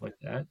grinds and stuff like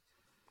that.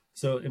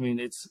 So I mean,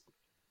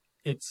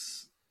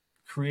 it's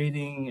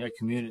creating a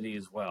community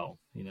as well.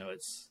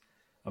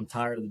 I'm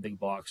tired of the big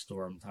box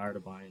store. I'm tired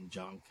of buying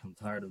junk. I'm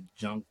tired of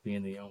junk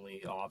being the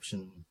only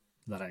option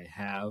that I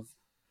have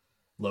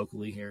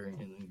locally here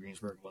in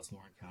Greensburg, West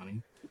Lorain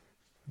County.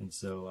 And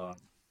so,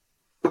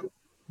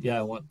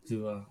 I want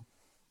to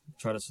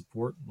try to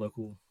support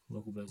local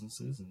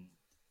businesses and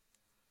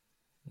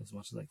as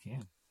much as I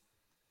can.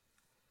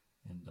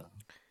 And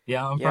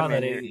I'm proud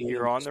man, that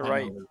you're on the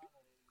right.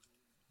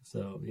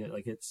 So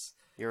like it's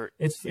You're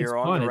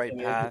on fun. the right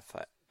path.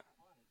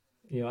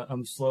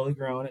 I'm slowly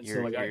growing it. So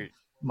like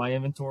my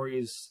inventory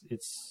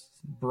it's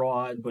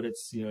broad, but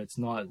it's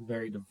not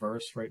very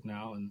diverse right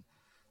now. And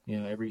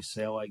every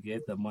sale I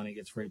get, the money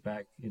gets right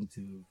back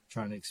into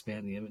trying to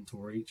expand the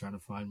inventory, trying to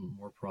find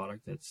more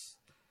product that's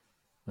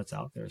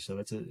out there. So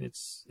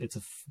it's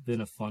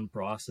been a fun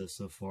process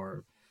so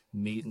far,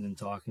 meeting and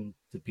talking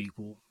to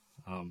people.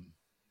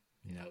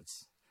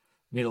 It's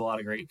made a lot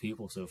of great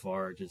people so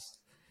far. Just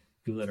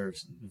people that are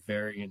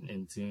very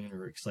in tune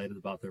or excited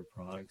about their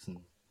products,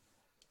 and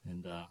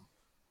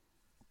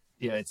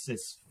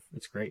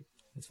it's great.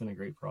 It's been a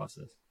great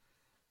process.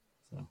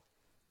 So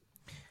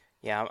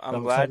yeah,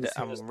 I'm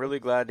really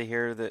glad to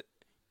hear that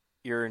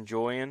you're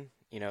enjoying,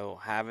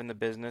 having the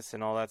business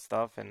and all that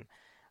stuff. And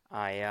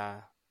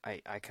I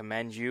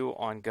commend you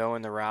on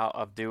going the route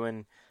of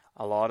doing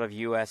a lot of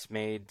U.S.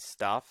 made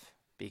stuff,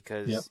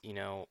 because,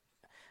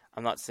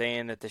 I'm not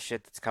saying that the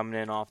shit that's coming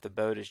in off the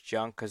boat is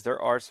junk, because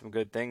there are some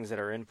good things that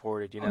are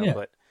imported,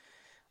 but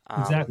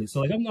exactly.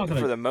 So like I'm not going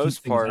to for the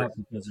most part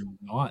because they're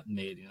not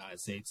made in the United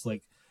States.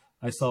 Like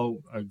I saw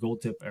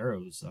gold tip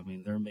arrows. I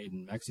mean, they're made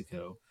in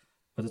Mexico.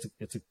 but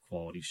it's a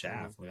quality Mm-hmm.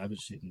 shaft. Like I've been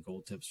shooting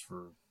gold tips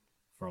for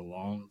a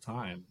long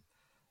time.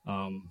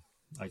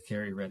 I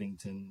carry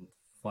Redington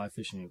fly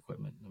fishing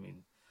equipment. I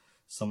mean,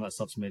 some of that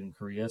stuff's made in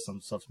Korea,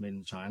 some stuff's made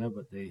in China,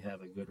 but they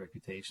have a good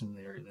reputation.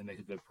 They make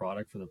a good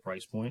product for the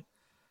price point.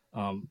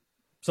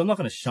 So I'm not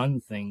going to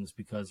shun things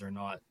because they're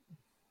not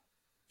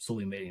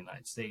solely made in the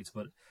United States,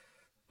 but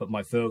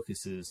my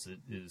focus is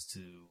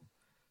to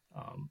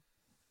um,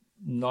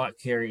 not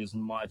carry as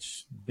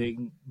much big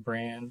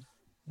brand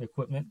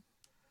equipment.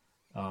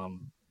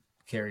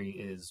 Carry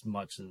as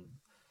much of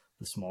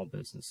the small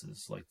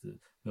businesses like the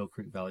Mill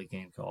Creek Valley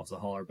Game Calls, the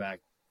Hollerback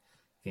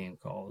Game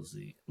Calls,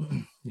 the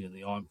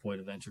the On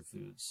Point Adventure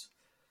Foods.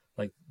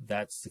 Like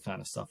that's the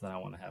kind of stuff that I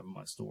want to have in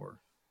my store.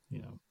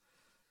 You know,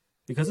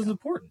 because it's Yeah.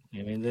 important.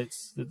 I mean,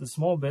 it's the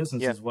small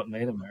business Yeah. is what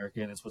made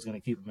America, and it's what's going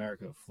to keep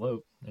America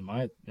afloat. In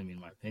my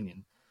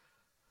opinion.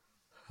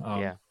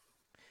 Um, Yeah.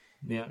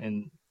 yeah,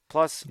 and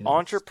Plus, it's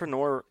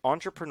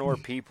entrepreneur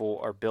people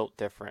are built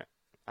different.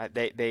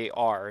 They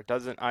are. It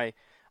doesn't. I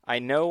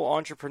know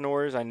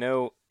entrepreneurs. I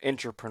know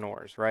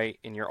entrepreneurs, right?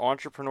 And your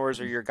entrepreneurs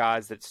are your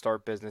guys that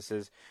start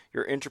businesses.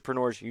 Your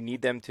entrepreneurs, you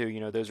need them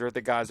to. Those are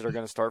the guys that are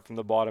going to start from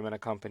the bottom in a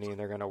company and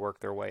they're going to work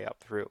their way up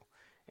through,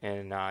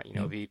 and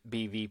yep, be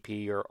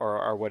VP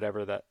or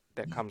whatever that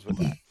comes with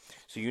that.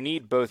 So you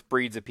need both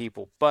breeds of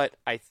people. But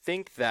I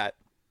think that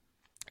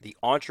the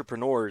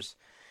entrepreneurs,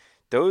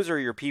 those are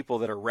your people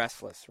that are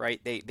restless,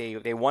 right?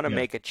 They want to yeah,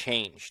 make a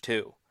change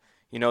too.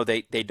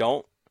 They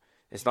don't.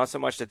 It's not so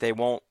much that they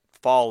won't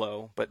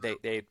follow, but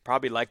they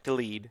probably like to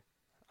lead,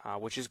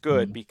 which is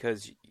good mhm,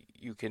 because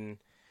you can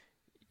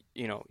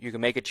you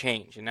can make a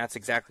change, and that's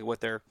exactly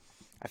what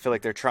I feel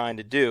like they're trying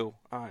to do,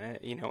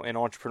 in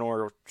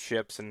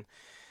entrepreneurships, and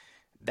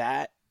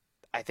that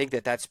I think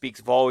that speaks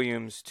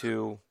volumes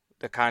to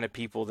the kind of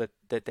people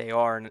that they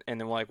are,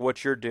 and then like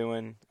what you're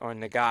doing, or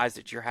the guys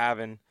that you're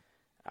having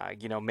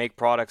make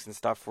products and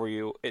stuff for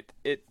you.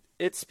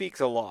 It speaks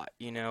a lot.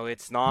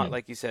 It's not yeah,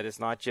 like you said. It's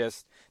not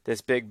just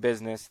this big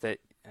business that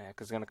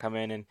is going to come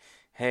in and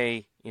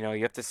hey, you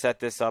have to set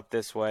this up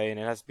this way and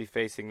it has to be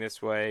facing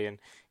this way and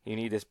you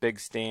need this big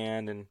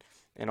stand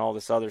and all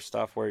this other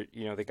stuff where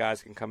the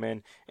guys can come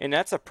in and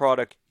that's a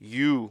product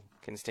you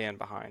can stand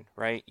behind,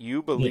 right?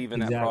 You yeah, believe in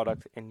that exactly.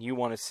 product and you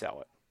want to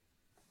sell it.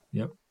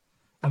 Yep.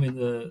 I mean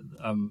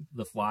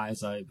the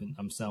flies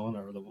I'm selling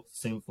are the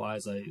same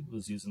flies I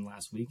was using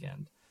last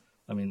weekend.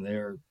 I mean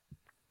they're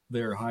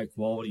high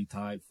quality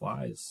tied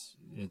flies,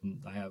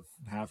 and I have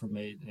half are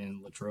made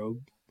in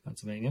Latrobe,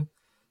 Pennsylvania,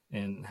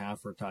 and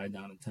half are tied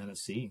down in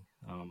Tennessee.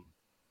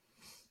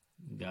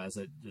 Guys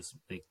that just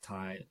they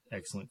tie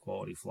excellent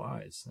quality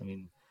flies. I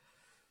mean,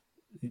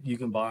 you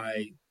can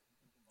buy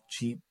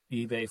cheap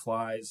eBay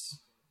flies,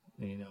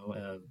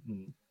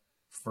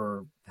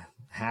 for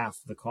half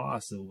the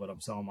cost of what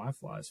I'm selling my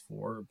flies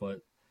for,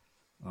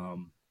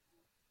 um,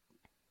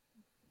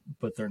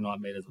 but they're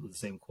not made of the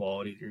same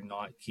quality. You're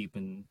not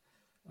keeping,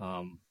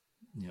 um,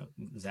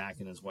 Zach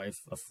and his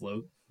wife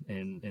afloat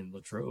in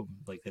Latrobe.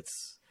 Like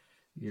it's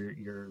you're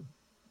you're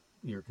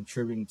you're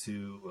contributing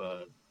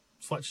to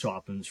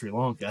sweatshop in Sri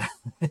Lanka.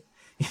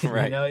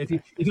 Right. If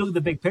you look at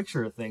the big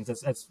picture of things,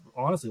 that's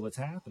honestly what's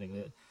happening.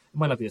 It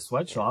might not be a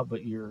Yeah. sweatshop,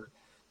 but you're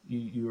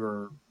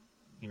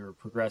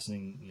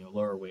progressing,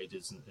 lower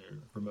wages and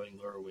promoting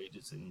lower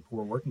wages and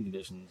poor working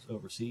conditions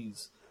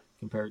overseas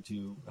compared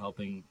to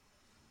helping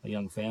a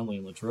young family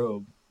in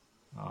Latrobe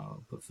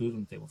put food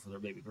on the table for their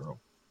baby girl.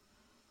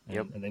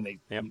 Yep. And they make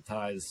Yep.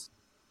 ties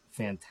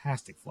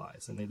fantastic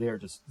flies, and they are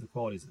just the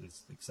quality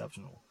is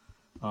exceptional.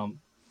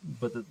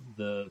 But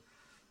the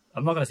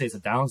I'm not going to say it's a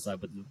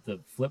downside, but the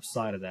flip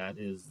side of that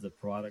is the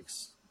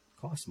products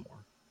cost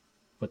more.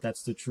 But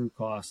that's the true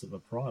cost of a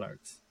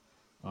product,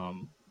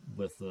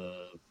 with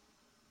a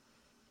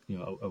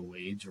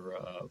wage or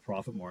a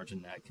profit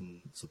margin that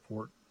can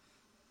support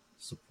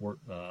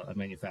a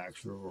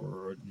manufacturer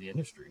or the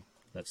industry.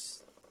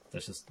 That's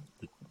just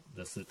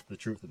the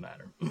truth of the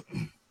matter.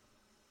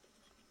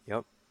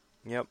 Yep.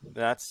 Yep.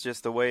 That's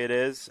just the way it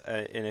is.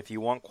 And if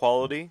you want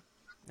quality,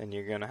 then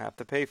you're going to have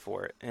to pay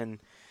for it. And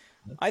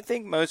I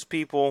think most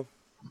people,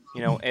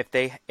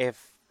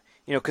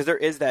 because there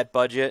is that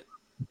budget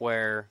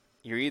where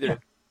Yeah,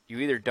 you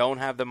either don't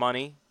have the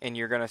money and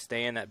you're going to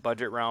stay in that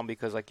budget realm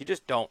because like you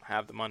just don't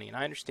have the money. And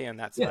I understand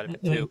that yeah, side of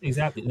it too.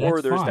 exactly. Or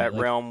That's there's fine. that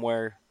realm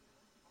where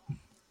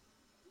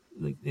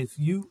Like if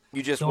you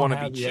you just don't want to be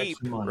have the cheap,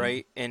 extra money,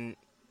 right? And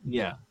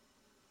yeah,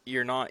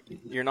 you're not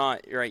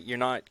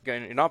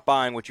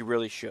buying what you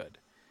really should.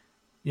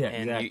 yeah, And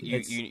exactly.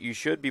 It's you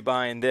should be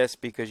buying this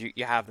because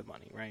you have the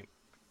money, right?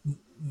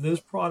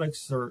 those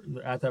products are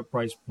at that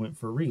price point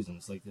for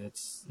reasons. Like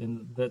that's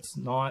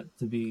not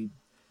to be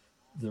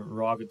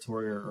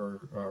derogatory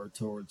or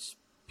towards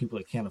people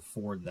that can't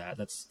afford that.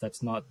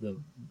 That's not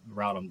the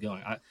route I'm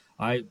going.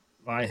 I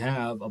I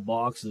have a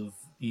box of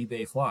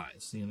eBay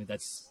flies.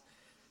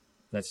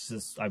 That's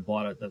just I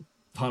bought a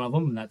ton of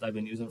them and that I've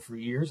been using for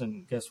years.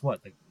 And guess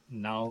what? Like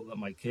now that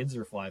my kids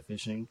are fly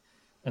fishing,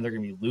 and they're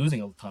going to be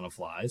losing a ton of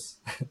flies,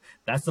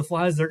 that's the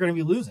flies they're going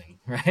to be losing,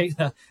 right?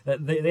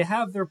 They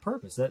have their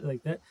purpose.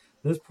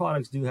 Those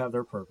products do have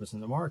their purpose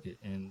in the market,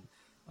 and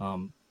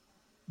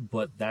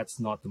but that's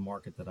not the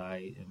market that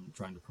I am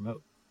trying to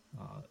promote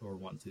or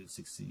want to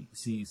succeed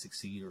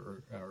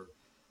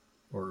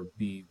or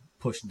be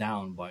pushed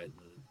down by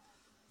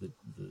the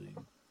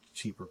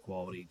cheaper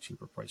quality,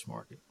 cheaper price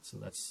market. So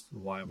that's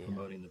why I'm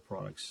promoting the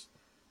products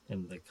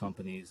and the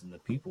companies and the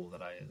people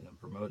that I am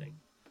promoting.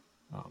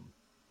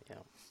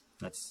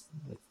 That's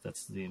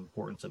the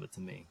importance of it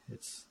to me.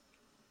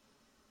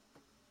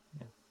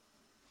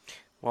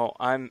 Well,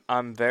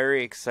 I'm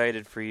very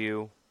excited for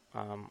you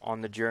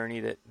on the journey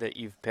that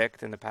you've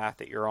picked and the path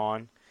that you're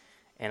on,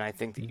 and I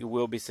think that you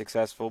will be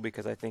successful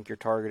because I think you're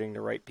targeting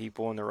the right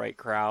people and the right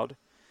crowd,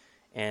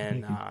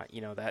 and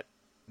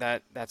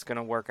that's going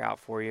to work out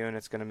for you, and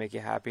it's going to make you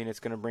happy, and it's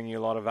going to bring you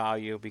a lot of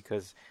value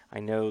because I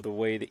know the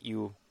way that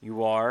you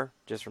are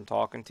just from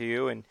talking to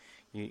you, and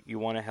you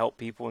want to help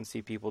people and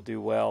see people do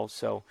well,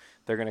 so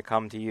they're going to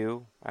come to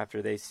you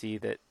after they see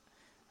that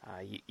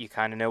you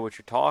kind of know what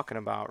you're talking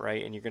about,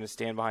 right? And you're going to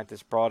stand behind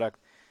this product.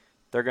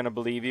 They're going to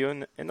believe you,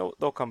 and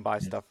they'll come buy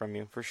stuff from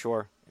you for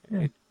sure.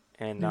 Yeah.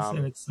 And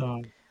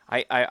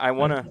I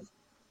want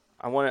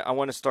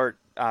to start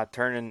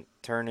turning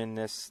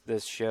this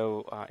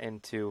show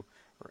into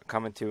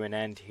coming to an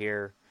end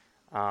here.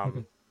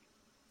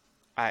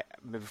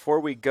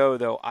 Before we go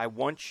though, I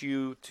want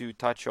you to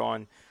touch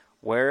on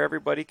where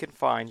everybody can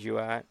find you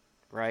at,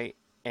 right?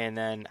 And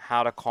then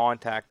how to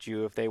contact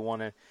you if they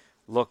want to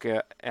look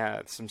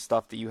at some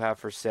stuff that you have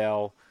for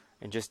sale,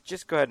 and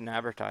just go ahead and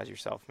advertise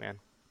yourself, man.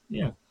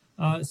 Yeah.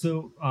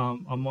 So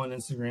I'm on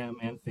Instagram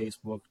and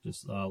Facebook,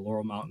 just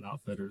Laurel Mountain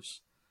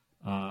Outfitters.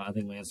 I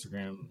think my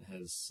Instagram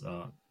has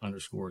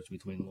underscores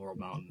between Laurel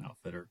Mountain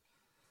Outfitter.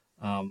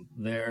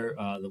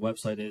 The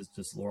website is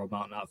just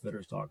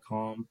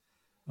laurelmountainoutfitters.com.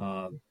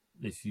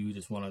 If you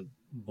just want to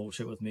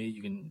bullshit with me,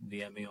 you can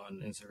DM me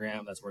on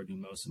Instagram. That's where I do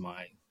most of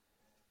my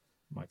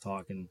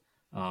talking.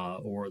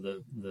 Or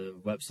the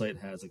website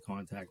has a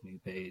contact me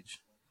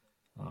page.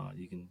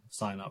 You can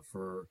sign up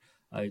for.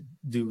 I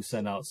do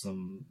send out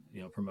some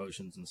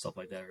promotions and stuff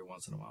like that every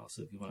once in a while.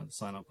 So if you want to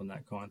sign up on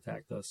that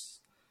contact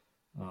us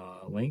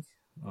link,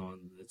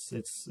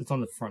 it's on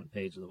the front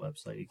page of the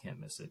website. You can't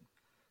miss it.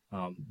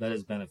 That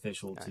is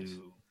beneficial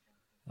to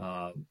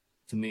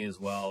me as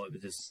well. It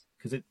just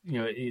because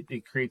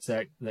it creates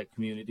that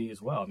community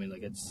as well. I mean,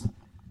 like it's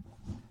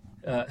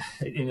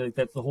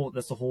that's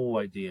the whole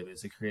idea of it,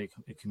 is to create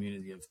a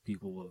community of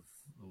people with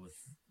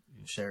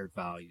shared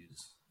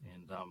values,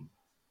 and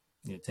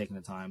taking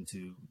the time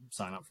to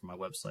sign up for my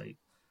website,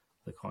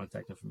 the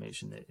contact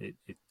information, it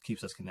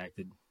keeps us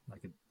connected. I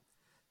could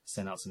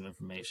send out some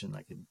information.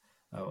 I could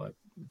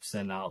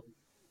send out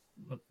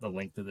the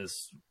link to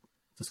this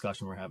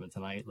discussion we're having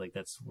tonight. Like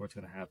that's what's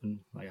going to happen.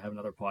 Like I have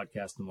another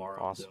podcast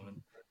tomorrow.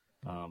 Awesome.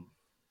 I'm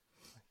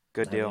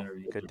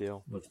doing. Good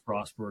deal. With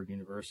Frostburg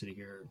University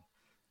here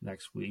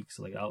next week.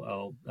 So like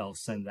I'll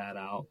send that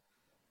out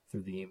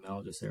through the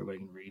email just so everybody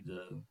can read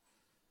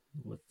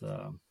what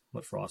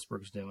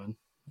Frostburg's doing.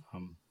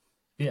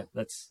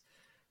 That's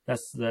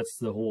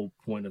the whole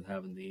point of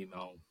having the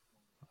email.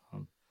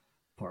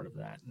 Part of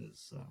that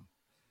is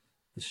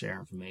to share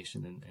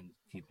information and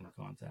keep in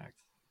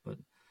contact.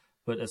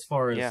 But as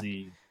far as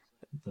the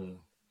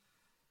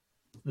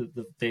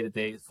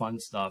day-to-day fun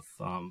stuff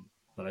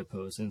that I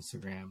post,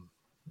 Instagram,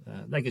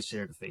 that gets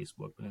shared to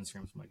Facebook, but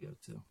Instagram's my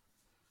go-to.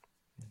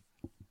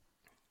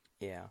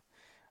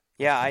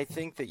 Yeah, I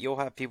think that you'll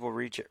have people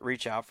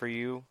reach out for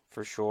you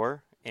for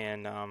sure,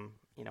 and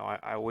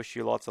I wish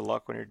you lots of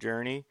luck on your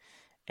journey,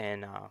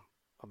 and I'll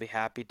be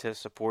happy to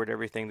support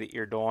everything that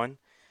you're doing,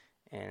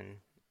 and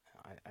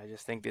I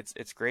just think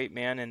it's great,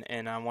 man,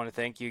 and I want to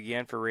thank you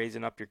again for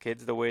raising up your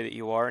kids the way that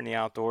you are in the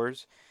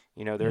outdoors.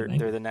 They're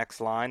the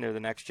next line, they're the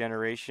next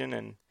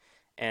generation,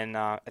 and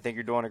I think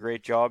you're doing a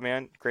great job,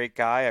 man. Great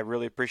guy. I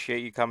really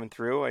appreciate you coming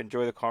through. I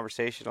enjoy the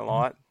conversation a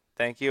lot.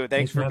 Thank you.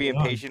 Thanks for being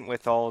patient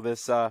with all of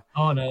this,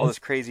 all this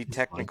crazy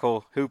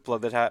technical hoopla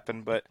that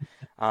happened. But,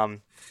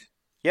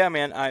 yeah,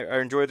 man,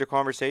 I enjoyed the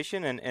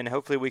conversation, and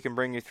hopefully we can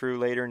bring you through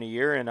later in the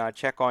year and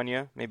check on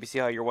you, maybe see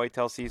how your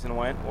whitetail season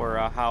went or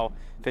how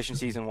fishing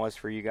season was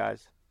for you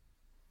guys.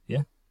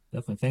 Yeah,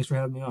 definitely. Thanks for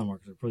having me on,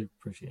 Marcus. I really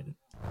appreciate it.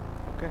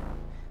 Okay.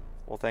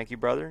 Well, thank you,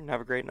 brother, and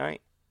have a great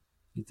night.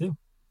 You too.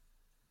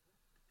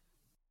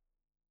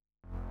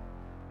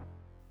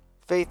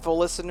 Faithful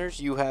listeners,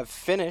 you have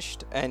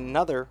finished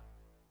another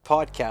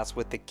podcast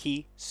with the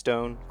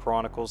Keystone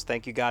Chronicles.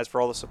 Thank you guys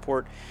for all the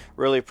support.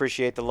 Really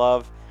appreciate the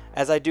love.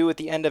 As I do at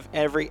the end of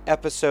every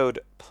episode,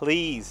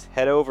 please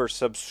head over,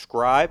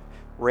 subscribe,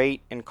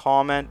 rate, and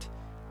comment.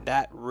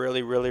 That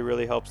really, really,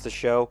 really helps the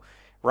show.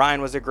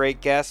 Ryan was a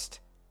great guest.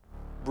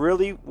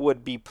 Really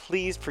would be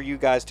pleased for you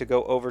guys to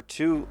go over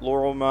to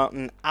Laurel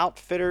Mountain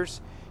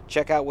Outfitters.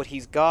 Check out what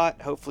he's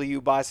got. Hopefully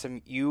you buy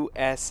some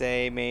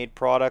USA-made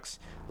products.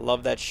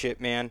 Love that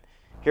shit, man.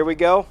 Here we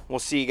go. We'll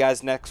see you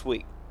guys next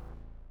week.